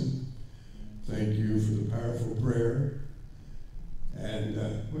blessing. Thank you for the powerful prayer. And,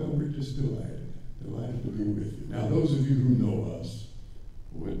 well, we're just delighted to be with you. Now, those of you who know us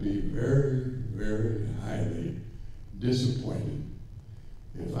would be very, very highly disappointed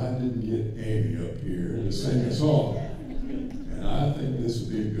if I didn't get Amy up here to sing a song. And I think this would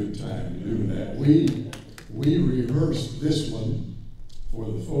be a good time to do that. We rehearsed this one for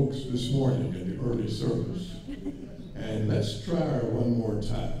the folks this morning in the early service. And let's try her one more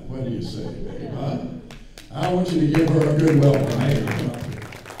time. What do you say, babe? Huh? I want you to give her a good welcome. Amy.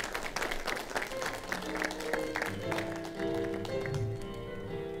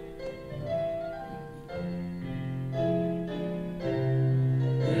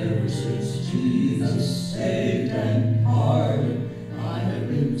 Ever since Jesus saved and pardoned, I have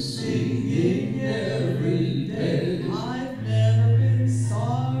been singing every day. I've never been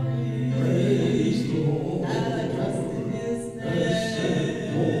sorry. Praise the Lord. And I trusted His Blessed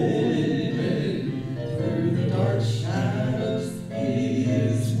name. holy name. Through the dark shadows, He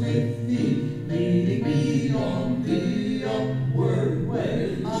is with me, leading me on the upward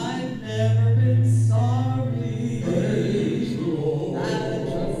way. I've never been sorry. Praise the Lord. And I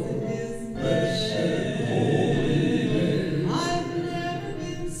trusted His Blessed holy name. name. I've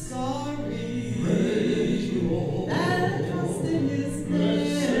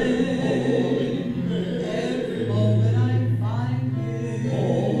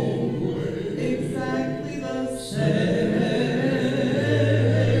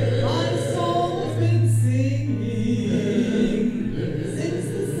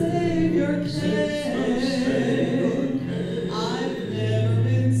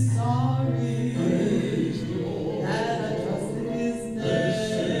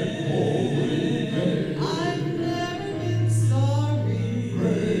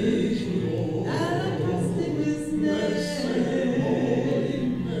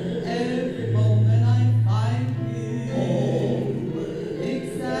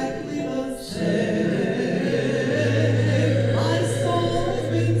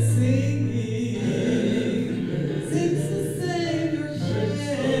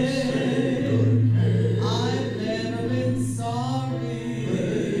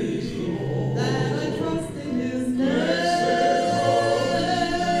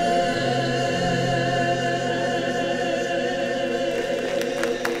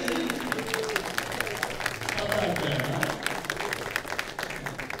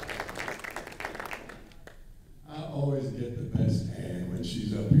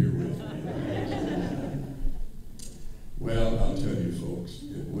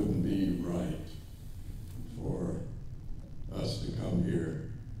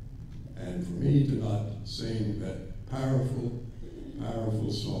sing that powerful,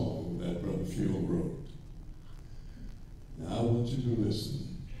 powerful song that Brother Phil wrote. Now I want you to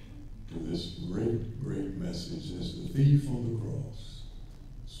listen to this great, great message as the thief on the cross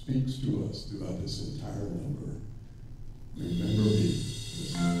speaks to us throughout this entire number. Remember me.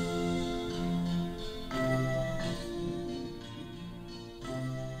 Listen.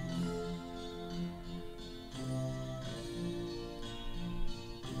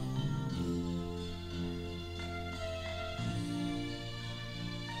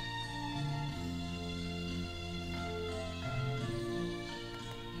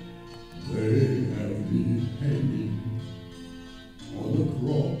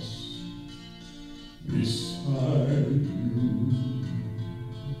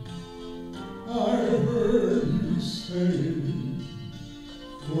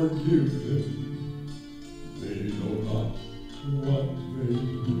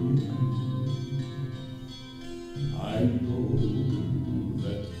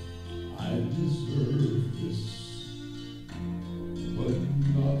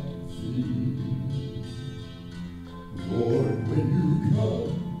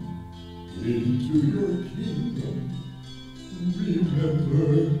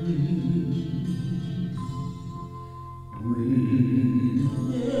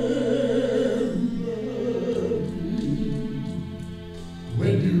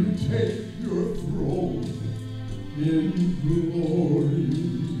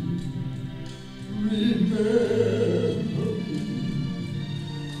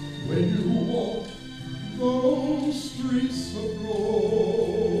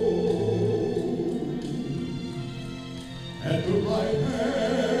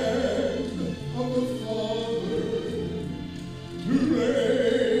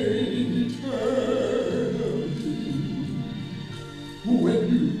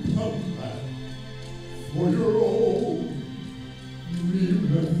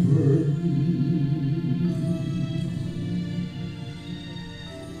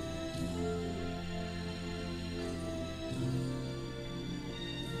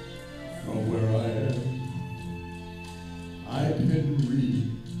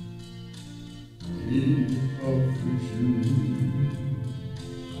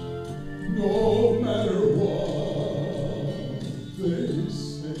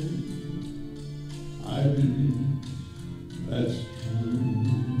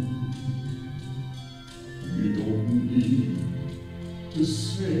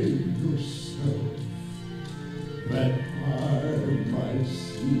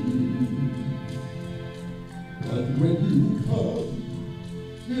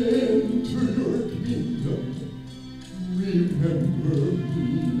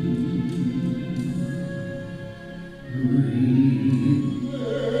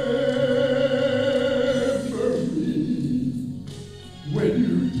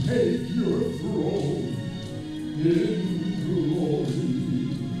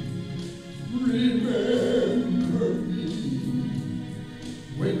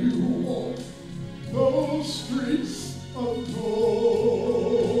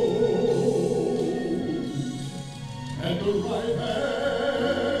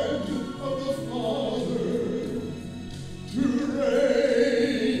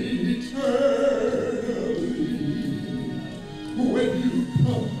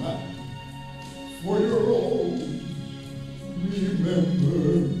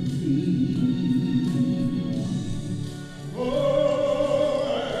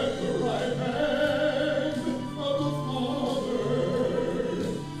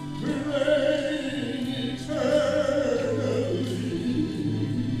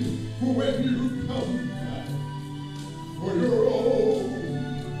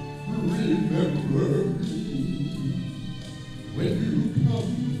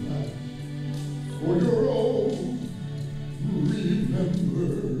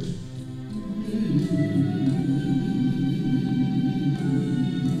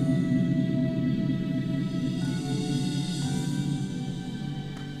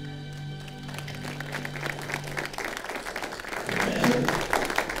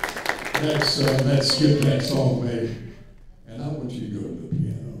 Let's skip that song, babe. And I want you to go to the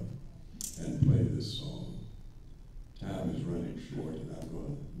piano and play this song. Time is running short, and I'm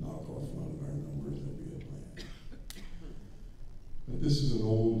going to knock off one of our numbers that we had planned. But this is an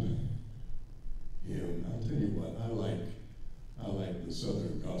old hymn. I'll tell you what, I like the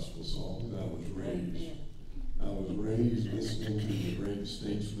Southern gospel songs. I was raised listening to the Great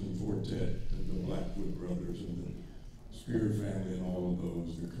Statesman Quartet and the Blackwood Brothers and the Spear family and all of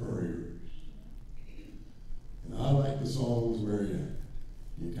those, the Couriers. And I like the songs where you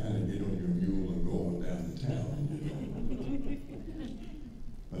kind of get on your mule and go on down to town, you know.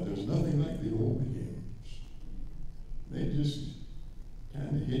 But there's nothing like the old hymns. They just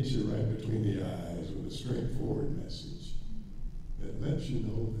kind of hit you right between the eyes with a straightforward message that lets you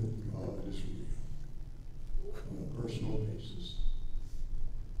know that God is real on a personal basis.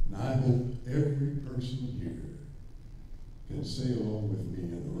 And I hope every person here can say along with me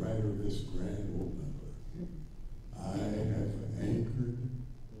and the writer of this grand old number, I have anchored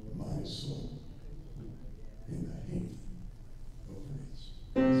my soul in the haven of rest.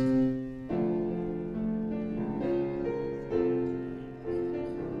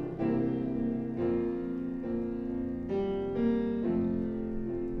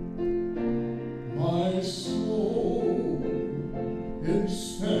 My soul in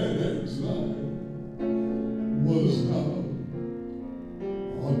sad exile was now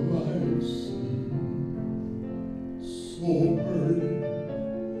on life's sea, so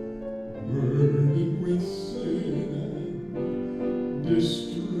burdened with sin and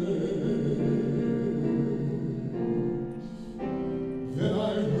distress. Then I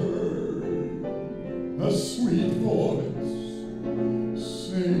heard a sweet voice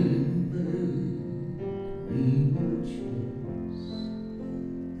saying, make me your choice,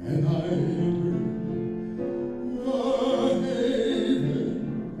 and I entered the haven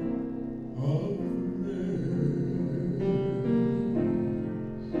of rest.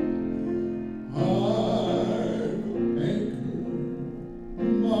 I've anchored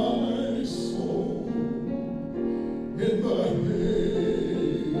my soul in the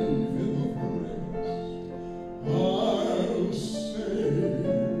haven of rest. I'll sail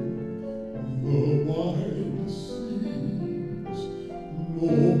the wide seas no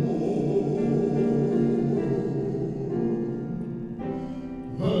more.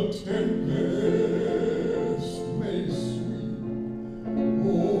 The tempest may sweep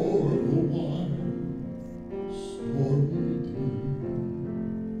o'er the wide stormy deep,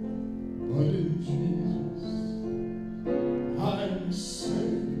 but in Jesus I'm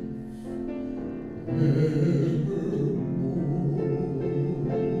safe evermore.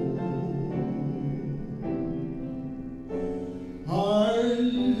 I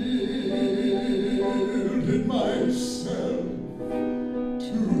yielded myself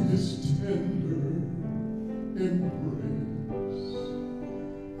to his tender embrace,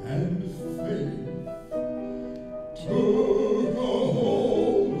 and faith took a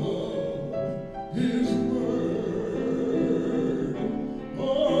hold of his word.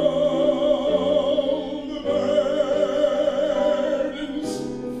 All the burdens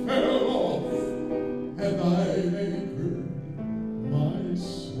fell off, and I anchored my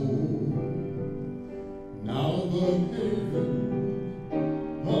soul. Now the haven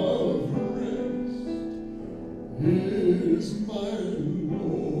of rest is my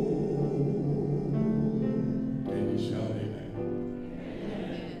Lord. Can you shout amen?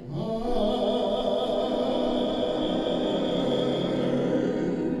 I've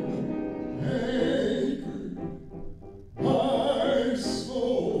anchored my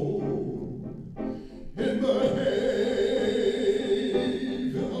soul in the haven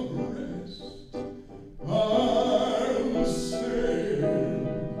of rest. I'll sail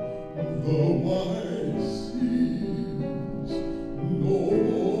the wide seas no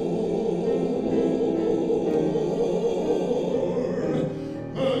more.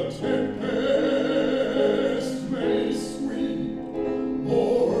 The tempest may sweep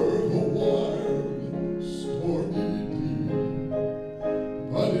o'er the wild stormy deep,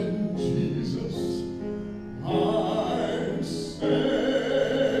 but in Jesus I'm safe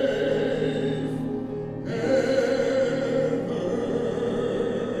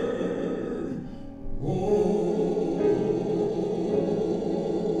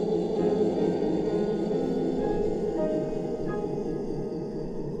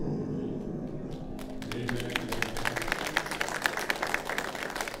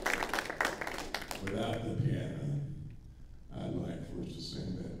Without the piano, I'd like for us to sing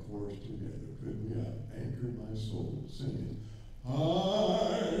that chorus together. Could we? I've anchored my soul. Sing it.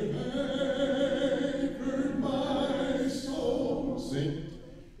 I've anchored my soul. Sing.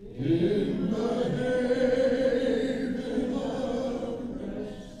 In the haven of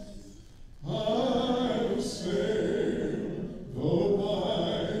rest. I'll sail the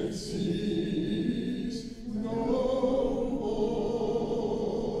wide seas no more.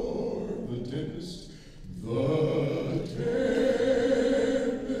 The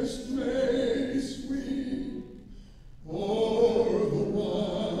tempest may sweep o'er the wide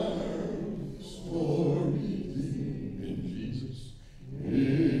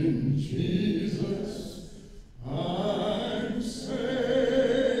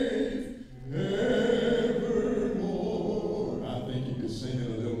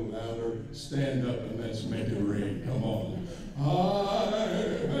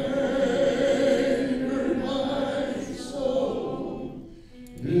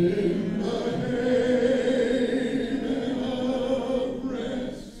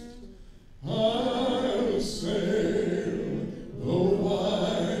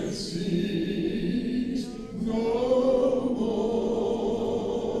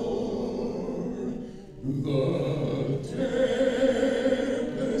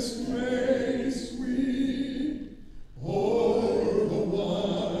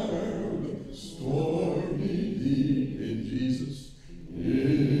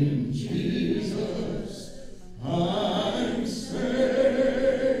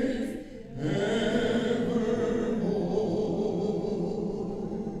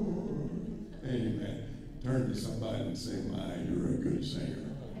say, my, you're a good singer.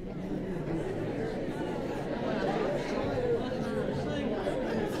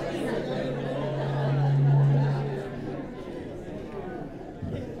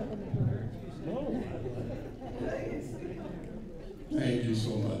 Thank you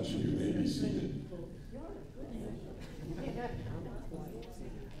so much. You may be seated.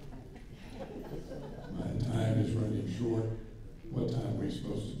 My time is running short. What time are we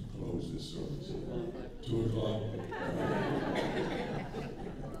supposed to close this service? 2 o'clock?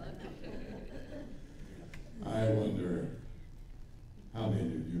 I wonder how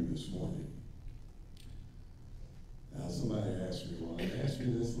many of you this morning. Now somebody asked me, well, I asked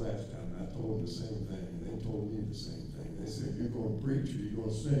you this last time, and I told them the same thing, and they told me the same thing. They said, you're going to preach or you're going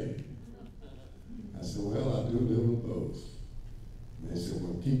to sing? I said, well, I do a little of both. And they said,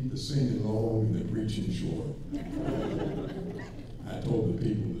 well, keep the singing long and the preaching short. I told the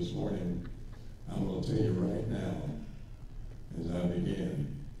people this morning, I'm going to tell you right now, as I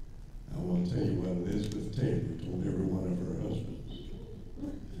begin, I want to tell you what Elizabeth Taylor told every one of her husbands.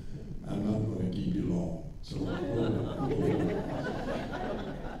 I'm not going to keep you long. So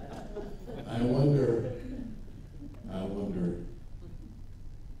I wonder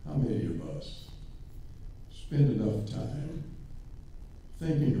how many of us spend enough time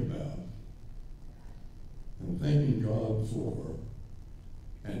thinking about and thanking God for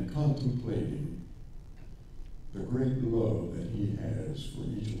and contemplating the great love that He has for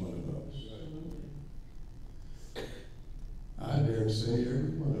each one of us. I dare say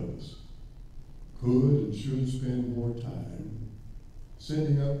every one of us could and should spend more time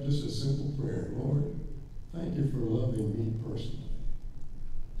sending up just a simple prayer. Lord, thank you for loving me personally.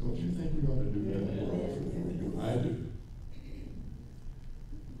 Don't you think we ought to do that more often than we do? I do.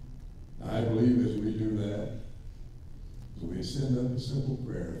 I believe as we do that, as we send up a simple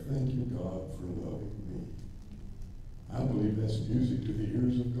prayer, thank you, God, for loving me. I believe that's music to the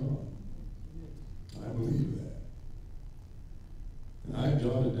ears of God. I believe that. And I've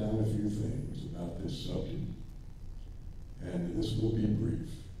jotted down a few things about this subject, and this will be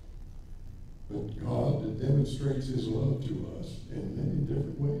brief. But God demonstrates His love to us in many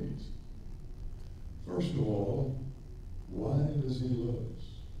different ways. First of all, why does He love us?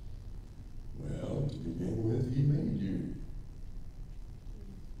 Well, to begin with, He made you.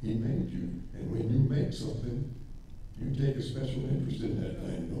 He made you. And when you make something, you take a special interest in that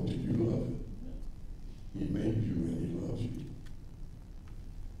thing, don't you? You love it. He made you and He loves you.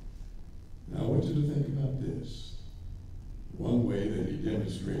 Now I want you to think about this. One way that He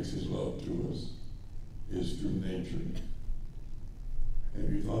demonstrates His love to us is through nature. Have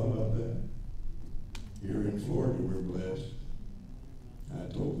you thought about that? Here in Florida, we're blessed. I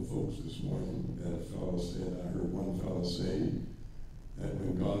told the folks this morning that a fellow said, I heard one fellow say that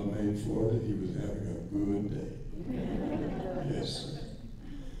when God made Florida, He was having a good day. Yes, sir.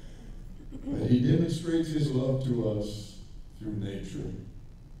 But He demonstrates His love to us through nature.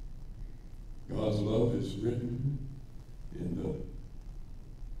 God's love is written in the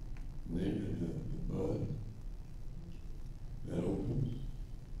bud that opens,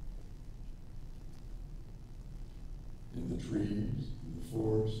 in the trees, in the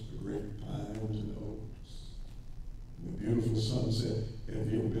forest, the great pines and oaks, in the beautiful sunset. Have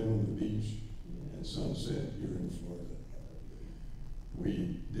you ever been on the beach at sunset here in Florida?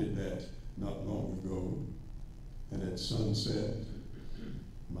 We did that not long ago, and at sunset,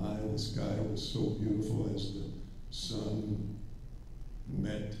 the sky was so beautiful as the sun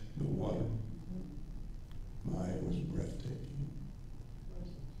met the water. It was breathtaking.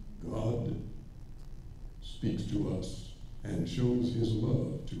 God speaks to us and shows His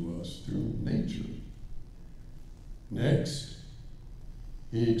love to us through nature. Next,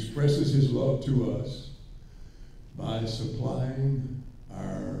 He expresses His love to us by supplying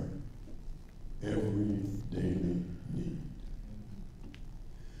our every daily need.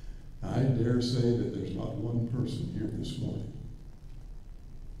 I dare say that there's not one person here this morning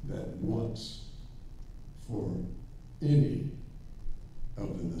that wants for any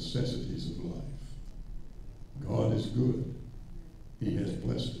of the necessities of life. God is good. He has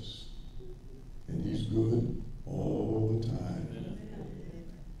blessed us. And He's good all the time.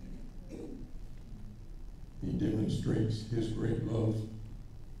 He demonstrates His great love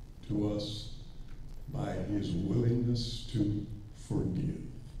to us by His willingness to forgive.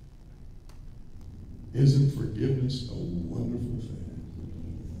 Isn't forgiveness a wonderful thing?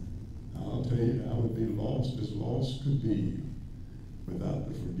 I'll tell you, I would be lost as lost could be without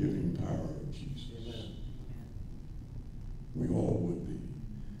the forgiving power of Jesus. We all would be.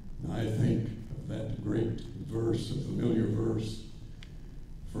 And I think of that great verse, a familiar verse,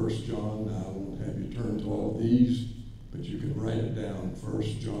 1 John. I won't have you turn to all these, but you can write it down. 1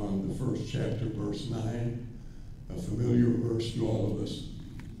 John, the first chapter, verse 9, a familiar verse to all of us.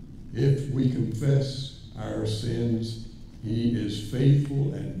 If we confess our sins, he is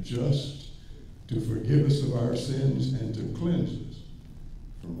faithful and just to forgive us of our sins and to cleanse us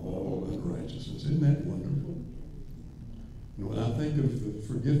from all unrighteousness. Isn't that wonderful? And when I think of the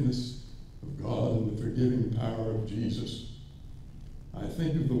forgiveness of God and the forgiving power of Jesus, I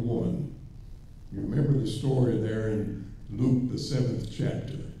think of the woman. You remember the story there in Luke, the 7th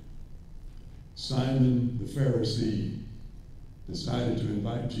chapter. Simon the Pharisee decided to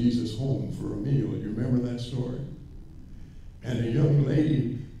invite Jesus home for a meal. You remember that story? And a young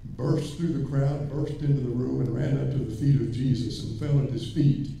lady burst through the crowd, burst into the room, and ran up to the feet of Jesus and fell at his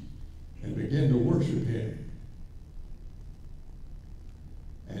feet and began to worship him.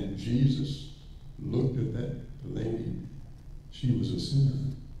 And Jesus looked at that lady. She was a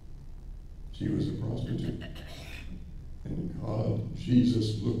sinner. She was a prostitute. And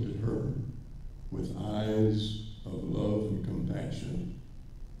Jesus looked at her with eyes of love and compassion.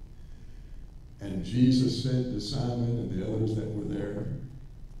 And Jesus said to Simon and the others that were there,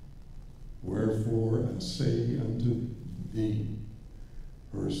 wherefore I say unto thee,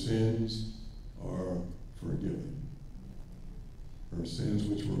 her sins are forgiven. Her sins,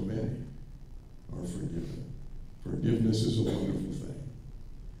 which were many, are forgiven. Forgiveness is a wonderful thing.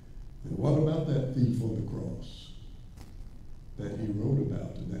 And what about that thief on the cross that he wrote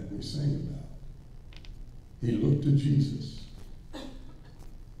about and that we sang about? He looked to Jesus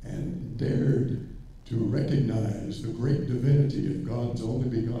and dared to recognize the great divinity of God's only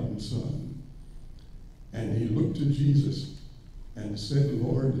begotten Son. And he looked to Jesus and said,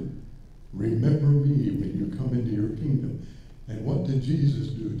 Lord, remember me when you come into your kingdom. And what did Jesus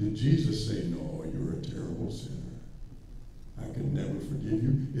do? Did Jesus say, no, you're a terrible sinner, I can never forgive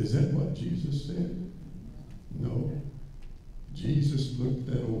you? Is that what Jesus said? No. Jesus looked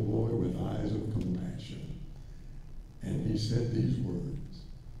at that old boy with eyes of compassion, and he said these words,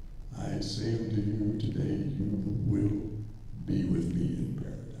 I say unto you today, you will be with me in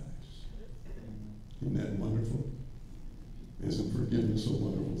paradise. Isn't that wonderful? Isn't forgiveness a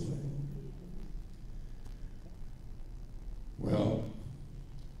wonderful thing? Well,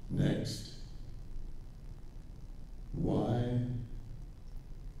 next, why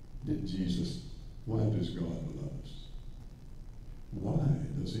does God love us? Why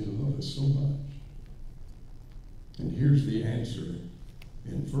does he love us so much? And here's the answer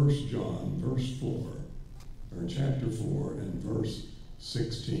in 1 John, verse 4, or chapter 4 and verse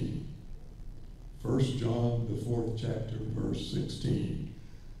 16. 1 John, the 4th chapter, verse 16.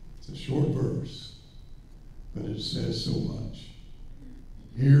 It's a short verse, but it says so much.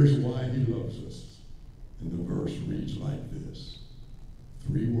 Here's why he loves us. And the verse reads like this.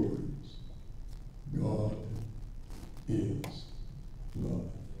 3 words. God is love.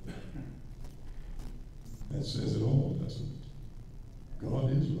 That says it all, doesn't it?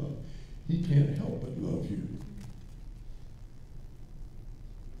 God is love. He can't help but love you.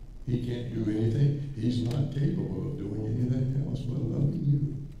 He can't do anything. He's not capable of doing anything else but loving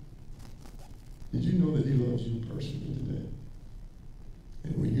you. Did you know that he loves you personally today?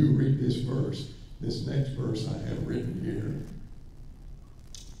 And when you read this verse, this next verse I have written here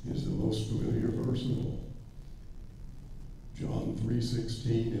is the most familiar verse of all. John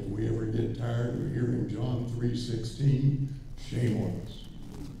 3:16. If we ever get tired of hearing John 3:16, shame on us.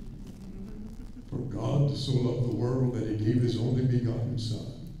 For God so loved the world that he gave his only begotten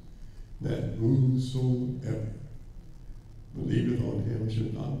Son, that whosoever believeth on him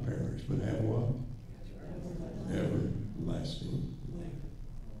should not perish, but have what? Everlasting life.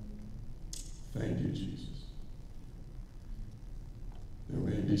 Thank you, Jesus. There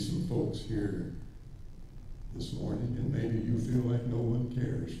may be some folks here this morning, and maybe you feel like no one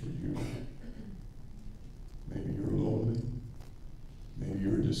cares for you. Maybe you're lonely. Maybe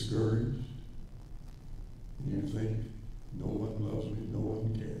you're discouraged. And you think, no one loves me, no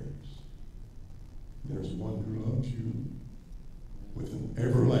one cares. There's one who loves you with an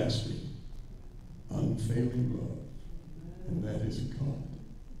everlasting, unfailing love, and that is God.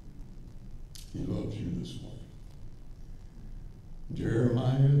 He loves you this morning.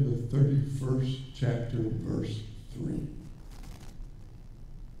 Jeremiah, the 31st chapter, verse 3.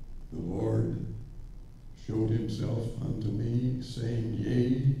 The Lord showed himself unto me, saying,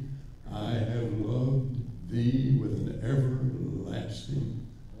 Yea, I have loved thee with an everlasting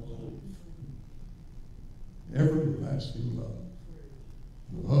love.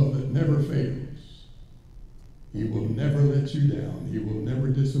 Love that never fails. He will never let you down. He will never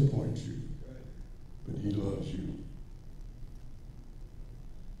disappoint you. But he loves you.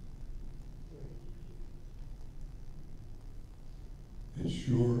 As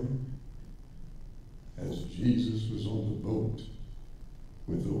sure as Jesus was on the boat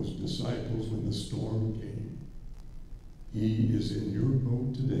with those disciples when the storm came, he is in your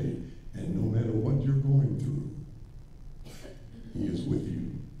boat today, and no matter what you're going through, he is with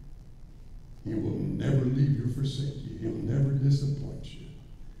you. He will never leave you or forsake you. He'll never disappoint you.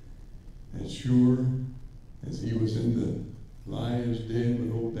 As sure as he was in the lion's den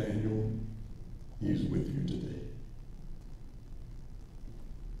with old Daniel, he's with you today.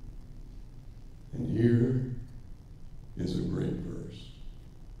 And here is a great verse.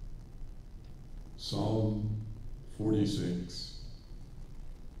 Psalm 46.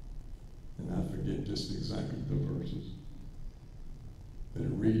 And I forget just exactly the verses. But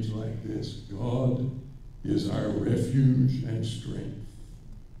it reads like this: God is our refuge and strength.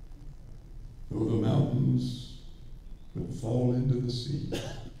 Though the mountains would fall into the sea,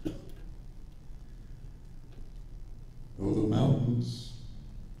 though the mountains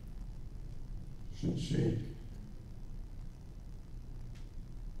should shake,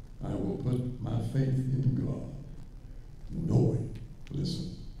 I will put my faith in God, knowing,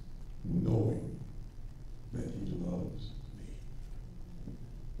 listen, knowing that he loves me.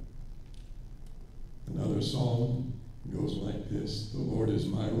 Another psalm goes like this: the Lord is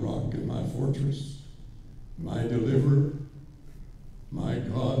my rock and my fortress, my deliverer, my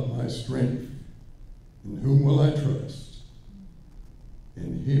God, my strength. In whom will I trust?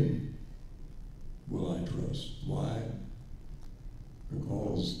 In him will I trust. Why?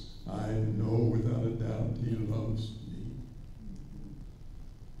 Because I know without a doubt he loves me.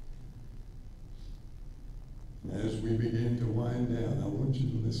 And as we begin to wind down, I want you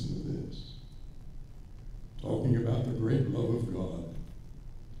to listen to this. Talking about the great love of God.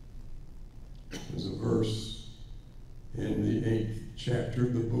 There's a verse in the 8th chapter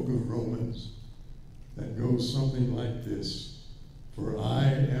of the book of Romans that goes something like this: for I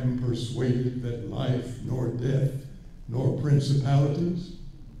am persuaded that life, nor death, nor principalities,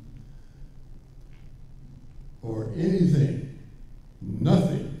 or anything,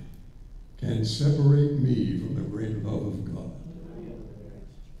 nothing can separate me from the great love of God.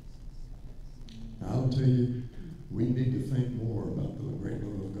 I'll tell you, we need to think more about the great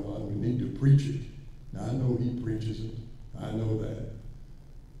love of God. We need to preach it. Now, I know he preaches it. I know that.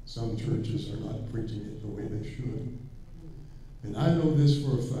 Some churches are not preaching it the way they should. And I know this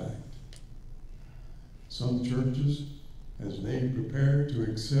for a fact. Some churches, as they prepare to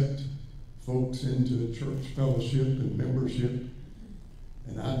accept folks into church fellowship and membership,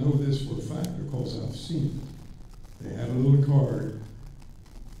 and I know this for a fact because I've seen it. They have a little card,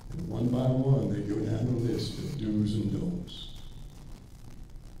 and one by one they go down the list of do's and don'ts.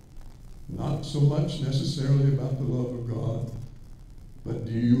 Not so much necessarily about the love of God, but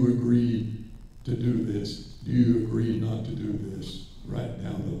do you agree to do this? Do you agree not to do this? Right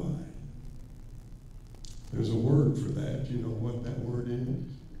down the line. There's a word for that. You know what that word is?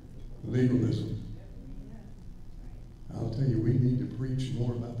 Legalism. I'll tell you, we need to preach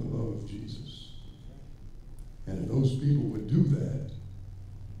more about the love of Jesus. And if those people would do that,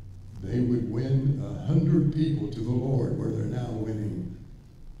 they would win 100 people to the Lord, where they're now winning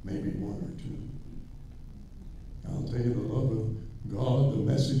maybe one or two. I'll tell you, the love of God,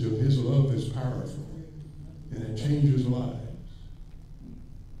 the message of his love is powerful, and it changes lives.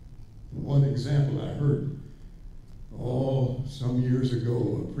 And one example I heard, some years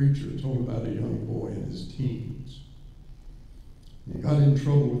ago, a preacher told about a young boy in his teens. He got in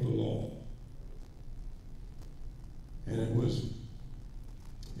trouble with the law. And it was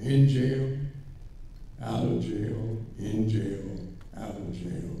in jail, out of jail, in jail, out of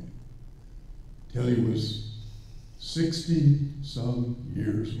jail, till he was 60-some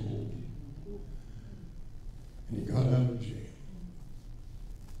years old. And he got out of jail.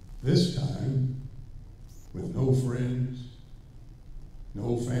 This time, with no friends,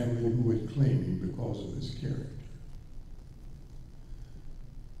 no family who would claim him because of his character.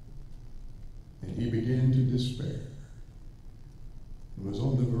 And he began to despair and was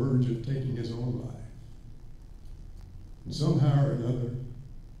on the verge of taking his own life. And somehow or another,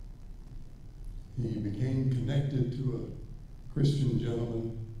 he became connected to a Christian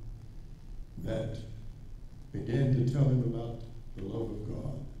gentleman that began to tell him about the love of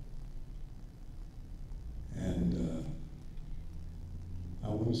God. And I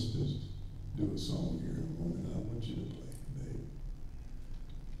want us to do a song here in a moment. I want you to play, babe.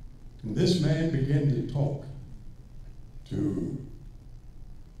 And this man began to talk to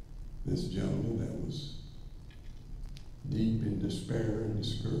this gentleman that was deep in despair and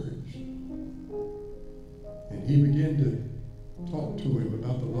discouraged. And he began to talk to him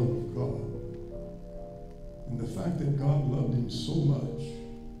about the love of God. And the fact that God loved him so much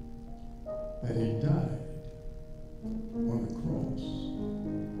that he died on the cross,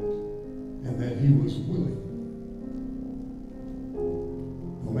 and that he was willing,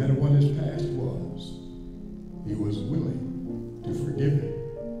 no matter what his past was, he was willing to forgive him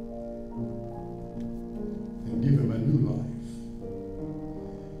and give him a new life.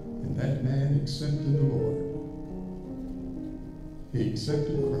 And that man accepted the Lord. He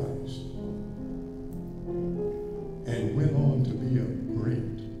accepted Christ and went on to be a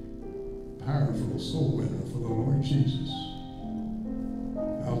great, powerful soul winner for the Lord Jesus.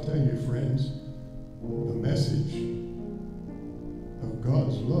 I'll tell you, friends, the message of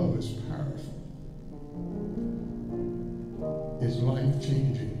God's love is powerful. It's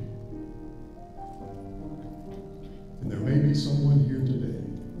life-changing. And there may be someone here today,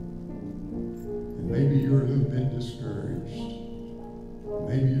 and maybe you're a little bit discouraged.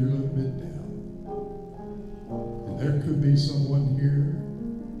 Maybe you're a little bit down. And there could be someone here,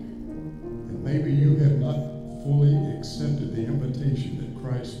 and maybe you have not fully accepted the invitation that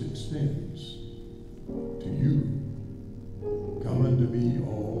Christ extends to you. Come unto me,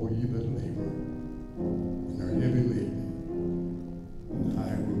 all ye that labor and are heavy laden, and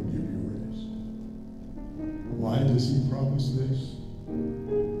I will give you rest. Why does he promise this?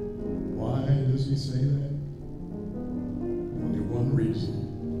 Why does he say that? Only one reason.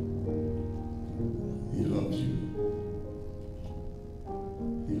 He loves you.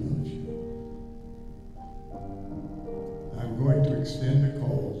 He loves you. I'm going to extend a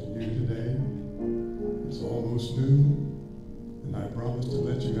call to you today. It's almost noon, and I promise to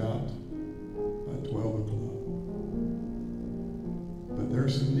let you out by 12 o'clock. But there are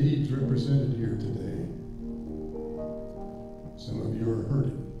some needs represented here today. Some of you are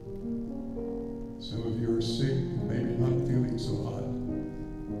hurting. Some of you are sick and maybe not feeling so hot. I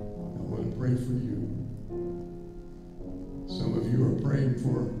want to pray for you. Some of you are praying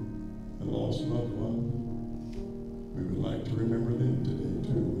for a lost loved one. We would like to remember them today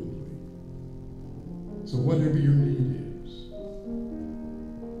too, wouldn't we? So whatever your need is,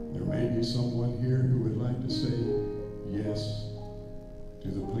 there may be someone here who would like to say yes to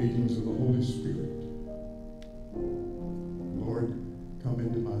the pleadings of the Holy Spirit. Lord, come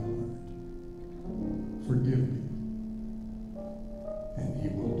into my heart. Forgive me. And he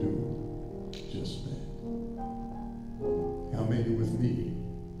will do just that. How many with me,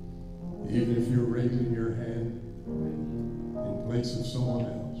 even if you're raising your hand in place of someone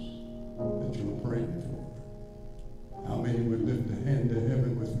else that you're praying for, how many would lift a hand to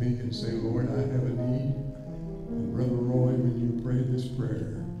heaven with me and say, Lord, I have a need. And Brother Roy, when you pray this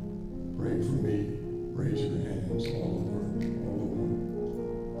prayer, pray for me. Raise your hands all over.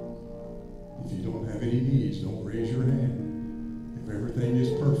 If you don't have any needs, don't raise your hand. If everything is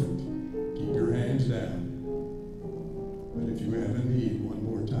perfect, keep your hands down. But if you have a need, one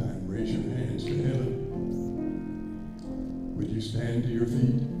more time, raise your hands to heaven. Would you stand to your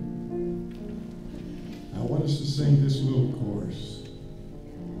feet? I want us to sing this little chorus.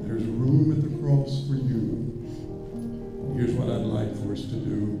 There's room at the cross for you. And here's what I'd like for us to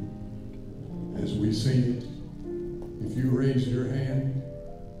do as we sing it. If you raise your hand,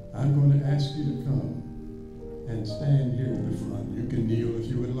 I'm going to ask you to come and stand here in the front. You can kneel if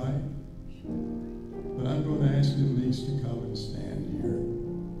you would like. But I'm going to ask you at least to come and stand here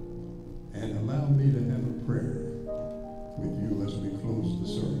and allow me to have a prayer with you as we close the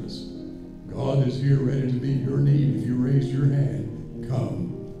service. God is here ready to meet your need. If you raise your hand,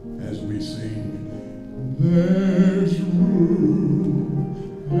 come as we sing. There's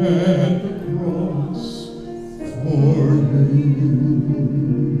room at the cross for you.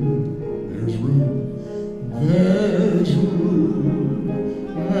 There's room. There's room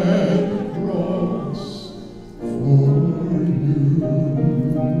at the cross for you.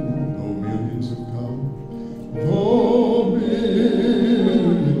 Though millions have come, though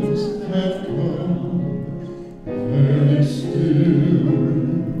millions have come, there is still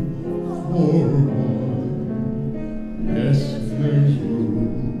room for one. Yes, there's room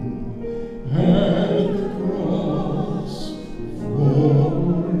at the cross for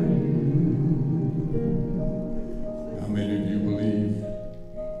you. How many of you believe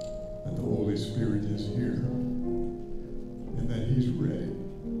that the Holy Spirit is here and that he's ready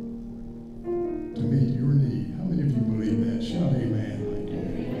to meet your need? How many of you believe that? Shout amen.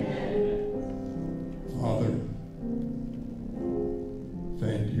 Father,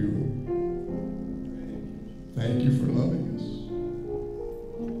 thank you. Thank you for loving us.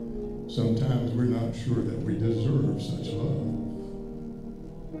 Sometimes we're not sure that we deserve such love.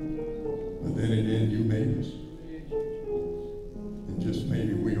 But then again, you made us. And just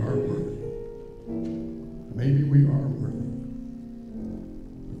maybe we are worthy. maybe we are worthy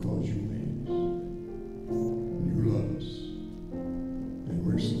because you made us. You love us. And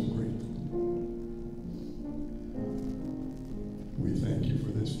we're so grateful. We thank you for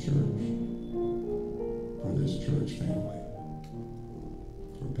this church family,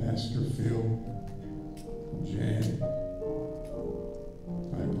 for Pastor Phil, Jan.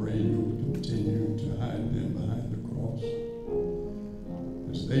 I pray you'll continue to hide them behind the cross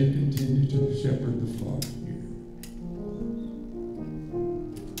as they continue to shepherd the flock here.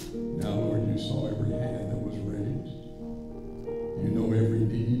 Now, Lord, you saw every hand that was raised. You know every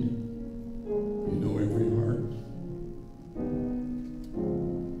need. You know every heart.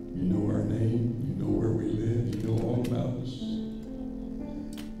 You know our name. You know where we live. You know all about us.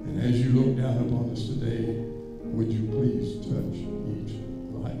 And as you look down upon us today, would you please touch each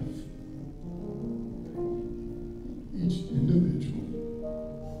life, each individual,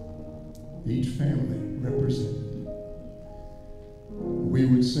 each family represented. We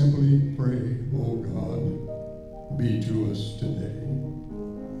would simply pray, oh God, be to us today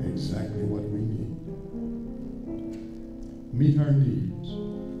exactly what we need. Meet our needs,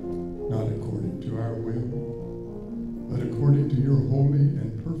 not according to our will, but according to your holy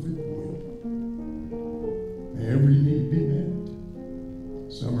and perfect will. May every need be met.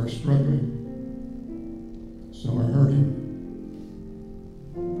 Some are struggling. Some are hurting.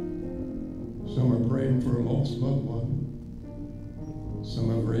 Some are praying for a lost loved one. Some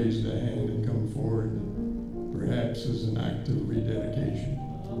have raised a hand and come forward, perhaps as an act of rededication.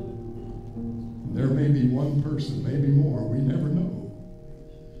 There may be one person, maybe more, we never know,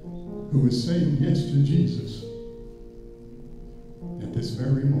 who is saying yes to Jesus at this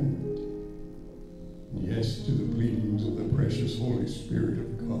very moment. Yes to the pleadings of the precious Holy Spirit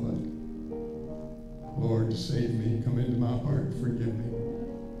of God. Lord, save me, come into my heart, forgive me.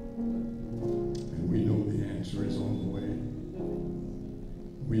 And we know the answer is on the way.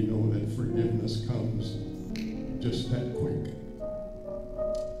 We know that forgiveness comes just that quick.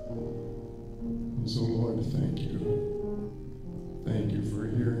 And so, Lord, thank you. Thank you for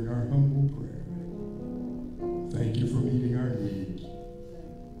hearing our humble prayer. Thank you for meeting our needs.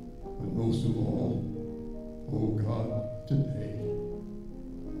 But most of all, oh God, today,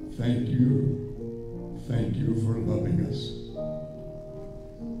 thank you. Thank you for loving us.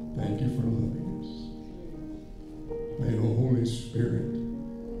 Thank you for loving us. May the Holy Spirit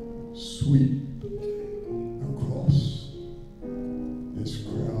sweep across this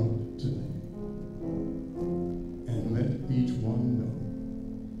crowd today and let each one know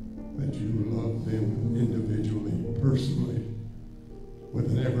that you love them individually, personally,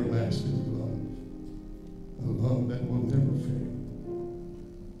 with an everlasting love, a love that will never fail.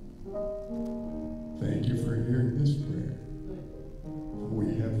 Thank you for hearing this prayer.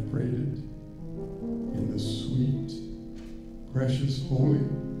 We have prayed it in the sweet, precious, holy,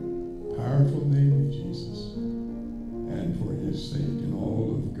 powerful name of Jesus. And for his sake, and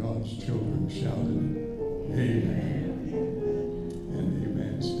all of God's children shouted, amen. And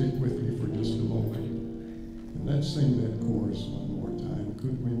amen. Stick with me for just a moment. And let's sing that chorus one more time.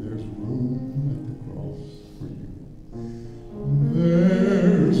 Could we? There's room at the cross for you.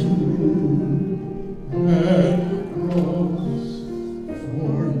 There's room at the cross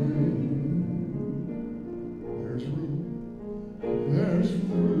for you. There's room. There's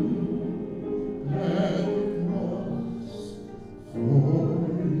room at the cross for you.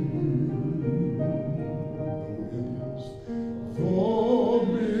 For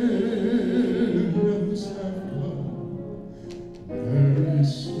millions have come, there is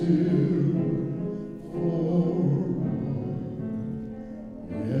still for one.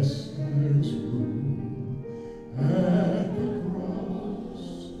 Yes, there's room at the cross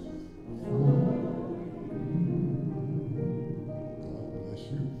for you. God bless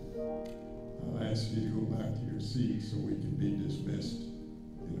you. I'll ask you to go back to your seat so we can be dismissed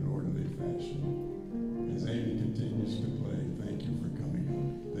in an orderly fashion. As Amy continues to play, thank you for coming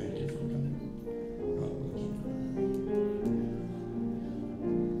up. Thank you for coming. God bless you.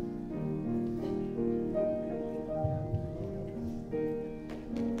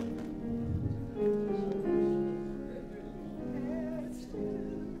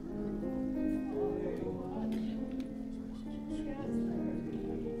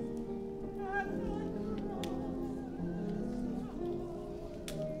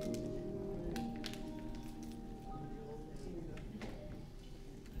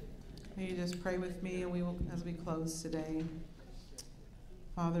 Will you just pray with me, and we will, as we close today.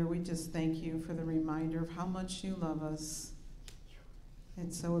 Father, we just thank you for the reminder of how much you love us.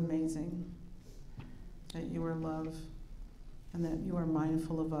 It's so amazing that you are love and that you are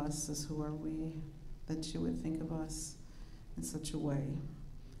mindful of us as who are we, that you would think of us in such a way.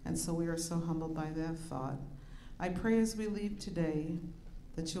 And so we are so humbled by that thought. I pray as we leave today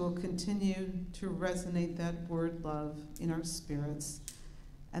that you will continue to resonate that word love in our spirits,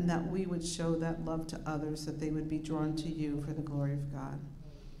 and that we would show that love to others, that they would be drawn to you for the glory of God.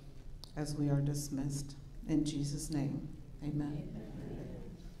 As we are dismissed. In Jesus' name, amen.